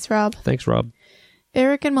right, thanks, Rob. Thanks, Rob.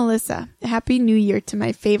 Eric and Melissa, Happy New Year to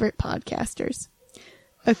my favorite podcasters.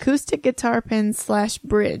 Acoustic guitar pin /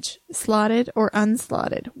 bridge, slotted or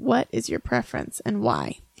unslotted. What is your preference and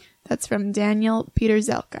why? That's from Daniel Peter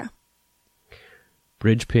Zelka.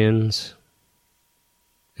 Bridge pins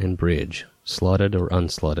and bridge, slotted or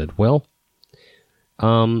unslotted. Well,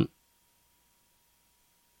 I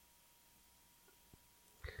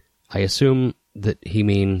assume that he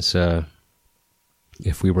means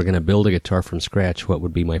if we were going to build a guitar from scratch, what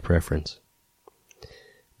would be my preference?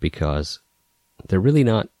 Because they're really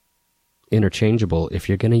not interchangeable. If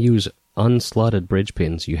you're going to use unslotted bridge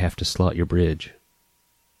pins, you have to slot your bridge.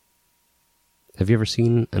 Have you ever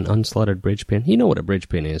seen an unslotted bridge pin? You know what a bridge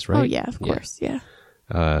pin is, right? Oh, yeah, of course, yeah.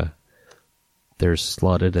 There's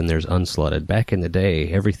slotted and there's unslotted. Back in the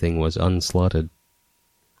day, everything was unslotted.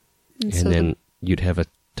 And then you'd have a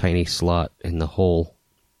tiny slot in the hole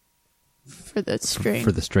for the string.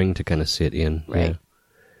 For the string to kind of sit in. Right.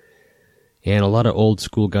 Yeah. And a lot of old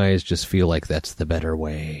school guys just feel like that's the better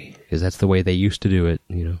way, because that's the way they used to do it,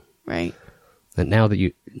 you know. Right. And now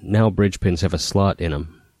bridge pins have a slot in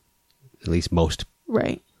them. At least most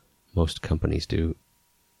companies do.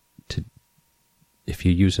 If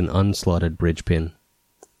you use an unslotted bridge pin,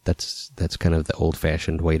 that's kind of the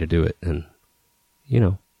old-fashioned way to do it, and you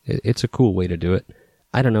know, it's a cool way to do it.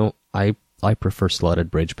 I don't know. I prefer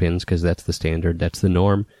slotted bridge pins because that's the standard. That's the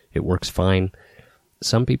norm. It works fine.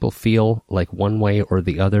 Some people feel like one way or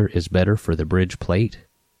the other is better for the bridge plate,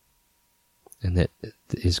 and that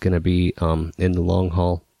is going to be in the long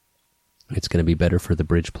haul. It's going to be better for the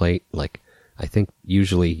bridge plate. Like, I think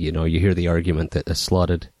usually, you know, you hear the argument that a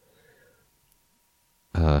slotted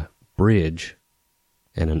bridge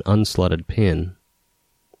and an unslotted pin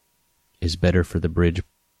is better for the bridge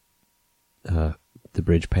pad,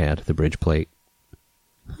 the bridge plate.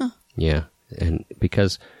 Huh. Yeah, and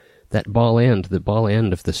because the ball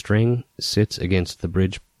end of the string sits against the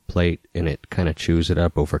bridge plate and it kind of chews it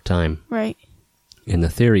up over time. Right. And the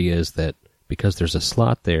theory is that because there's a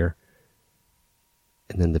slot there,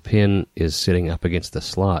 and then the pin is sitting up against the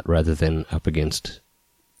slot rather than up against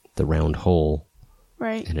the round hole.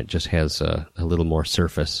 Right. And it just has a little more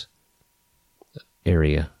surface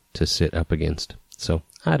area to sit up against. So,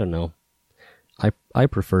 I don't know. I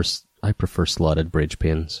prefer slotted bridge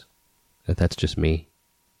pins. That's just me.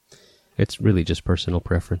 It's really just personal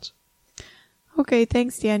preference. Okay,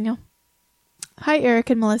 thanks, Daniel. Hi, Eric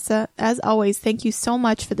and Melissa. As always, thank you so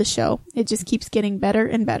much for the show. It just keeps getting better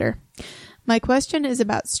and better. My question is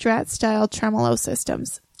about Strat-style tremolo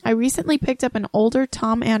systems. I recently picked up an older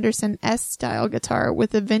Tom Anderson S-style guitar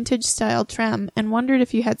with a vintage-style trem and wondered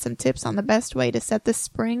if you had some tips on the best way to set the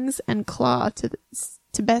springs and claw to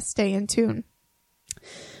best stay in tune.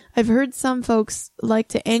 I've heard some folks like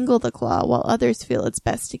to angle the claw while others feel it's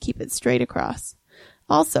best to keep it straight across.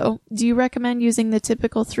 Also, do you recommend using the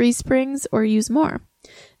typical 3 springs or use more?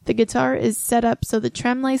 The guitar is set up so the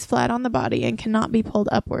trem lays flat on the body and cannot be pulled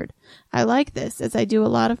upward. I like this as I do a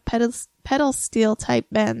lot of pedal steel type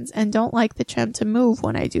bends and don't like the trem to move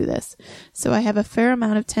when I do this, so I have a fair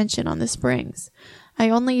amount of tension on the springs. I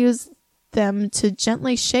only use them to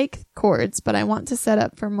gently shake chords, but I want to set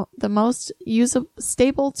up for the most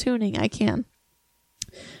stable tuning I can.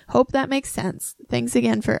 Hope that makes sense. Thanks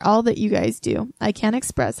again for all that you guys do. I can't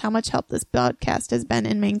express how much help this podcast has been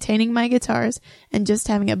in maintaining my guitars and just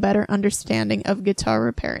having a better understanding of guitar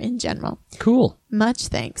repair in general. Cool. Much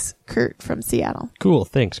thanks, Kurt from Seattle. Cool.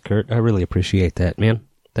 Thanks, Kurt. I really appreciate that, man.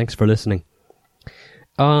 Thanks for listening.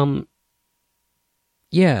 Yeah,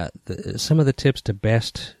 some of the tips to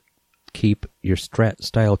best keep your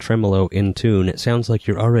Strat-style tremolo in tune. It sounds like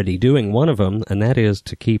you're already doing one of them, and that is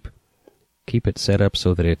to keep it set up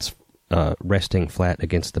so that it's resting flat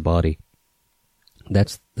against the body.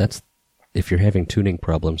 That's if you're having tuning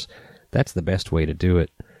problems, that's the best way to do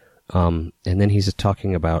it. And then he's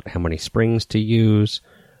talking about how many springs to use.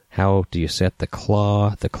 How do you set the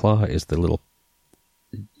claw? The claw is the little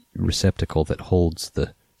receptacle that holds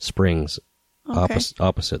the springs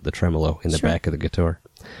opposite the tremolo in the back of the guitar.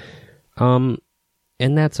 And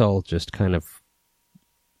that's all just kind of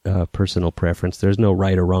personal preference. There's no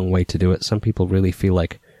right or wrong way to do it. Some people really feel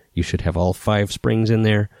like you should have all 5 springs in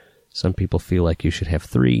there. Some people feel like you should have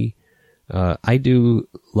 3. I do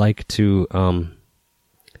like to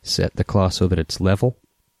set the claw so that it's level.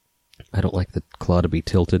 I don't like the claw to be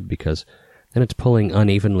tilted because then it's pulling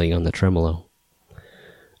unevenly on the tremolo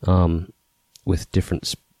with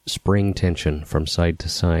different spring tension from side to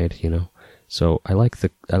side, you know. So I like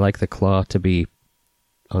the claw to be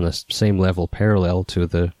on the same level, parallel to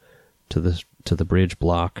the bridge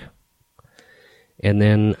block. And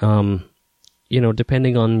then you know,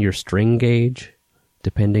 depending on your string gauge,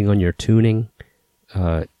 depending on your tuning,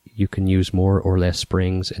 you can use more or less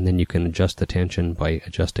springs, and then you can adjust the tension by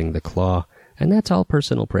adjusting the claw. And that's all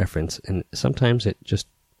personal preference. And sometimes it just,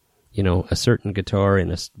 you know, a certain guitar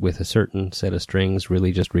with a certain set of strings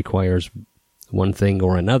really just requires one thing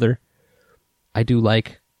or another. I do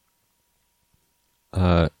like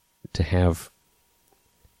to have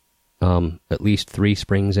at least 3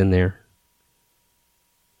 springs in there.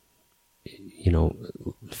 You know,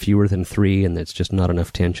 fewer than 3, and it's just not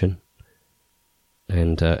enough tension.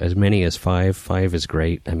 And as many as 5. 5 is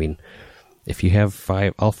great. I mean, if you have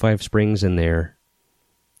all 5 springs in there,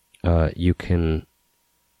 you can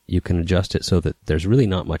adjust it so that there's really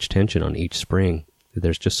not much tension on each spring.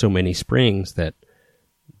 There's just so many springs that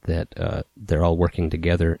they're all working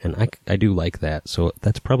together, and I do like that. So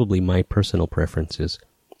that's probably my personal preference, is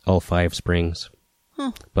all 5 springs.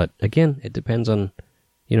 Huh. But again, it depends on,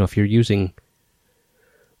 you know, if you're using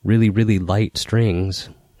really, really light strings,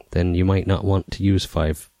 then you might not want to use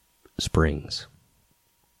 5 springs.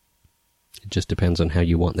 It just depends on how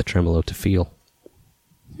you want the tremolo to feel.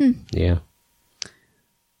 Yeah.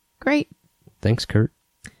 Great. Thanks, Kurt.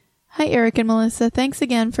 Hi, Eric and Melissa. Thanks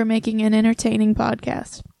again for making an entertaining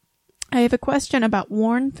podcast. I have a question about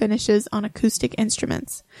worn finishes on acoustic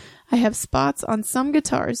instruments. I have spots on some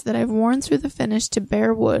guitars that I've worn through the finish to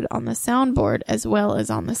bare wood on the soundboard as well as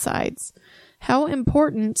on the sides. How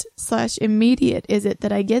important/immediate is it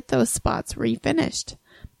that I get those spots refinished?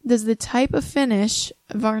 Does the type of finish,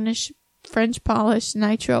 varnish, French polish,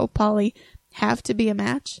 nitro, poly, have to be a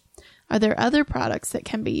match? Are there other products that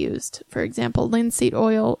can be used? For example, linseed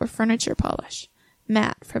oil or furniture polish?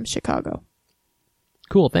 Matt from Chicago.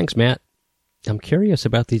 Cool, thanks, Matt. I'm curious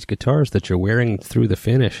about these guitars that you're wearing through the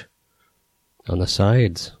finish on the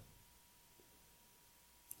sides.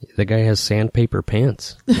 The guy has sandpaper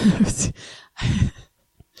pants.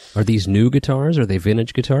 Are these new guitars? Are they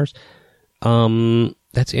vintage guitars?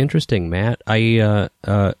 That's interesting, Matt. I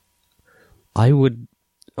would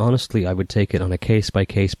take it on a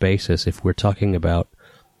case-by-case basis if we're talking about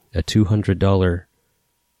a $200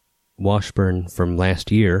 Washburn from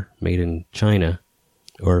last year made in China,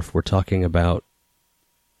 or if we're talking about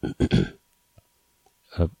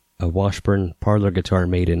a Washburn parlor guitar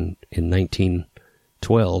made in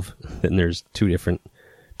 1912, then there's two different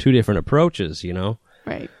approaches, you know?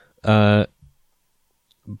 Right.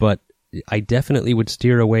 But I definitely would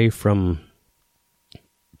steer away from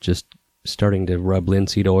just starting to rub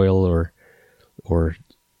linseed oil or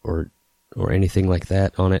anything like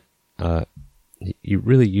that on it.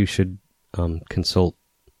 You should consult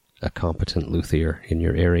a competent luthier in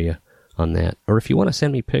your area on that. Or if you want to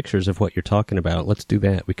send me pictures of what you're talking about, let's do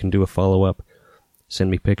that. We can do a follow-up.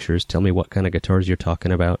 Send me pictures. Tell me what kind of guitars you're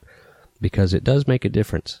talking about, because it does make a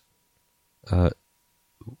difference. The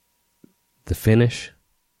finish,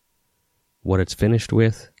 what it's finished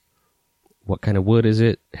with, what kind of wood is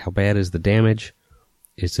it, how bad is the damage,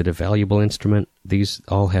 is it a valuable instrument? These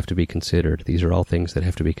all have to be considered. These are all things that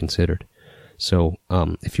have to be considered. So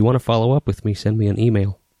if you want to follow up with me, send me an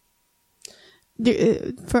email.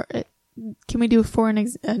 Can we do for an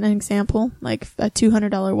example, like a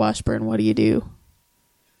 $200 Washburn? What do you do?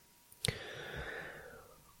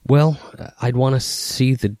 Well, I'd want to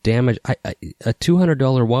see the damage. A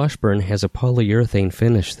 $200 Washburn has a polyurethane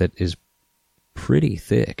finish that is pretty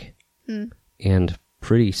thick and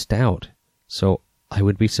pretty stout. So I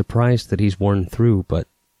would be surprised that he's worn through, but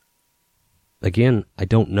again, I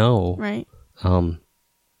don't know. Right.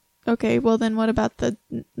 Okay, well then what about the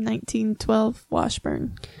 1912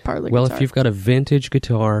 Washburn parlor guitar? Well, if you've got a vintage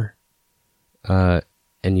guitar and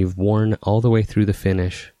you've worn all the way through the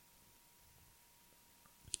finish,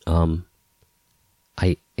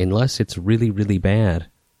 unless it's really, really bad,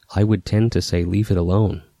 I would tend to say leave it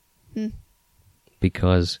alone.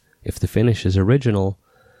 Because if the finish is original,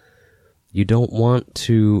 you don't want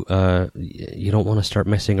to start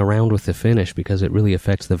messing around with the finish, because it really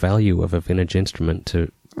affects the value of a vintage instrument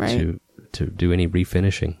to do any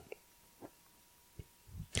refinishing.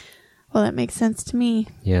 Well, that makes sense to me.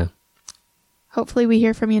 Yeah. Hopefully we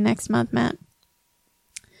hear from you next month, Matt.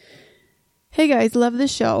 Hey guys, love the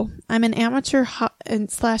show. I'm an amateur /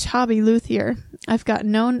 hobby luthier. I've got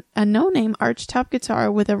a no-name archtop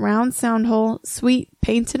guitar with a round sound hole, sweet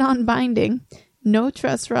painted-on binding, no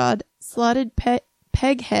truss rod, slotted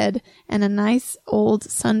peg head, and a nice old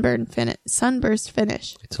sunburst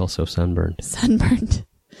finish. It's also sunburned. Sunburned.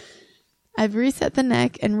 I've reset the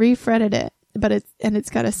neck and refretted it, it's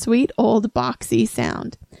got a sweet old boxy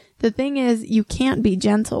sound. The thing is, you can't be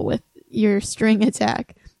gentle with your string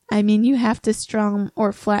attack. I mean, you have to strum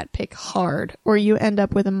or flat pick hard, or you end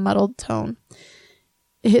up with a muddled tone.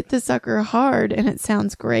 Hit the sucker hard and it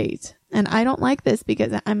sounds great. And I don't like this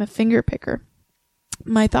because I'm a finger picker.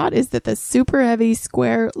 My thought is that the super heavy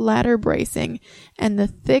square ladder bracing and the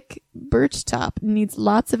thick birch top needs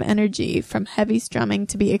lots of energy from heavy strumming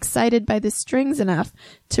to be excited by the strings enough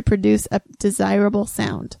to produce a desirable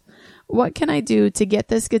sound. What can I do to get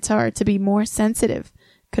this guitar to be more sensitive?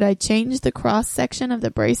 Could I change the cross section of the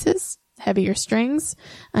braces? Heavier strings?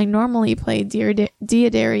 I normally play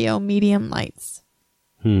Diodario medium lights.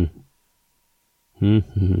 Well,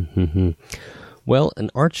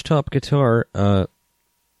 an archtop guitar,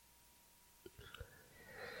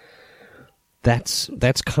 that's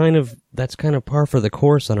kind of par for the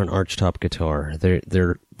course on an archtop guitar.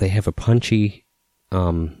 They have a punchy,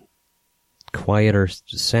 quieter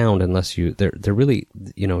sound unless they're really,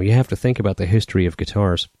 you have to think about the history of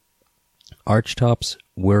guitars. Archtops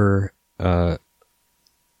were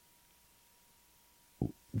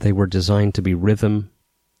they were designed to be rhythm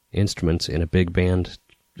instruments in a big band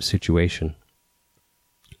situation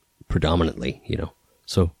predominantly,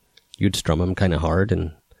 so you'd strum them kind of hard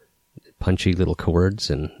and punchy little chords,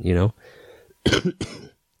 and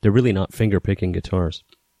they're really not finger picking guitars.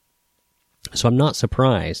 So I'm not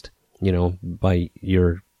surprised by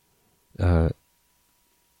your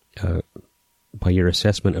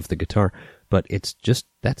assessment of the guitar, but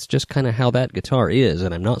that's just kind of how that guitar is,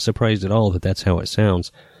 and I'm not surprised at all that that's how it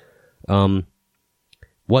sounds.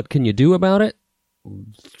 What can you do about it?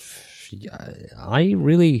 I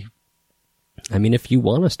mean, if you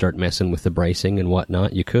want to start messing with the bracing and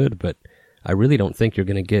whatnot, you could, but I really don't think you're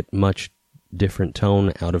going to get much different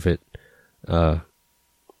tone out of it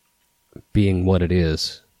being what it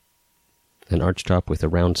is. An archtop with a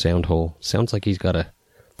round sound hole. Sounds like he's got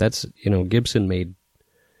Gibson made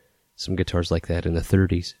some guitars like that in the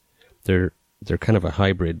 30s. They're kind of a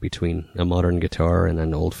hybrid between a modern guitar and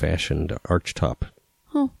an old-fashioned archtop.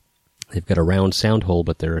 Huh. They've got a round sound hole,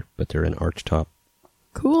 but they're an archtop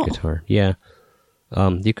guitar. Yeah.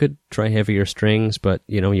 You could try heavier strings, but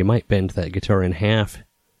you might bend that guitar in half.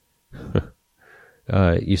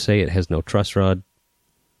 You say it has no truss rod.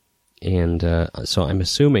 And so I'm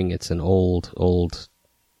assuming it's an old.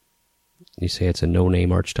 You say it's a no-name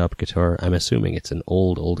archtop guitar. I'm assuming it's an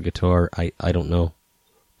old guitar. I don't know,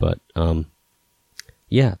 but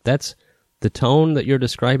yeah, that's the tone that you're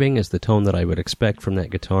describing is the tone that I would expect from that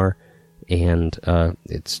guitar, and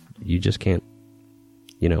you just can't.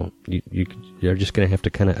 You're just going to have to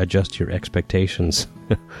kind of adjust your expectations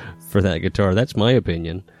for that guitar. That's my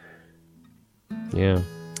opinion. Yeah.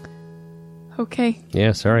 Okay.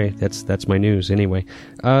 Yeah, sorry. That's my news anyway.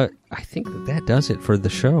 I think that does it for the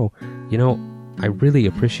show. I really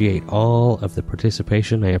appreciate all of the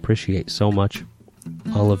participation. I appreciate so much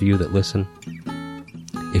all of you that listen.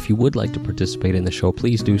 If you would like to participate in the show,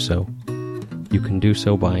 please do so. You can do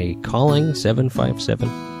so by calling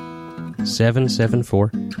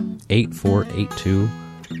 757-774-8482.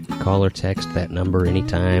 Call or text that number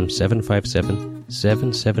anytime,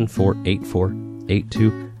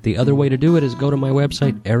 757-774-8482. The other way to do it is go to my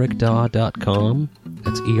website, ericdaw.com.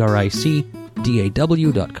 That's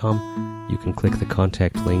ericdaw.com. You can click the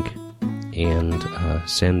contact link and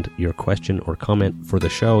send your question or comment for the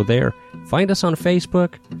show there. Find us on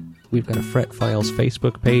Facebook. We've got a Fret Files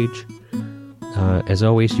Facebook page. As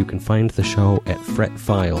always, you can find the show at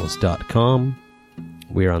fretfiles.com.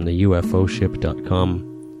 We're on the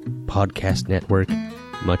ufoship.com podcast network.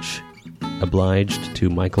 Much obliged to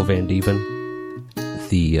Michael Van Dieven,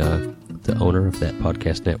 the owner of that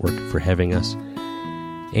podcast network, for having us.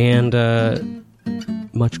 And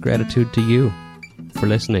much gratitude to you for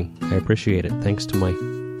listening. I appreciate it. Thanks to my,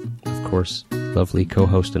 of course, lovely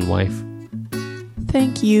co-host and wife.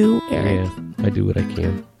 Thank you, Eric. Yeah, I do what I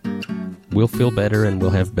can. We'll feel better, and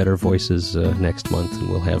we'll have better voices next month, and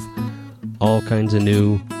we'll have all kinds of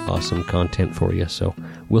new, awesome content for you. So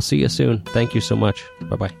we'll see you soon. Thank you so much.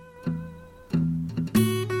 Bye-bye.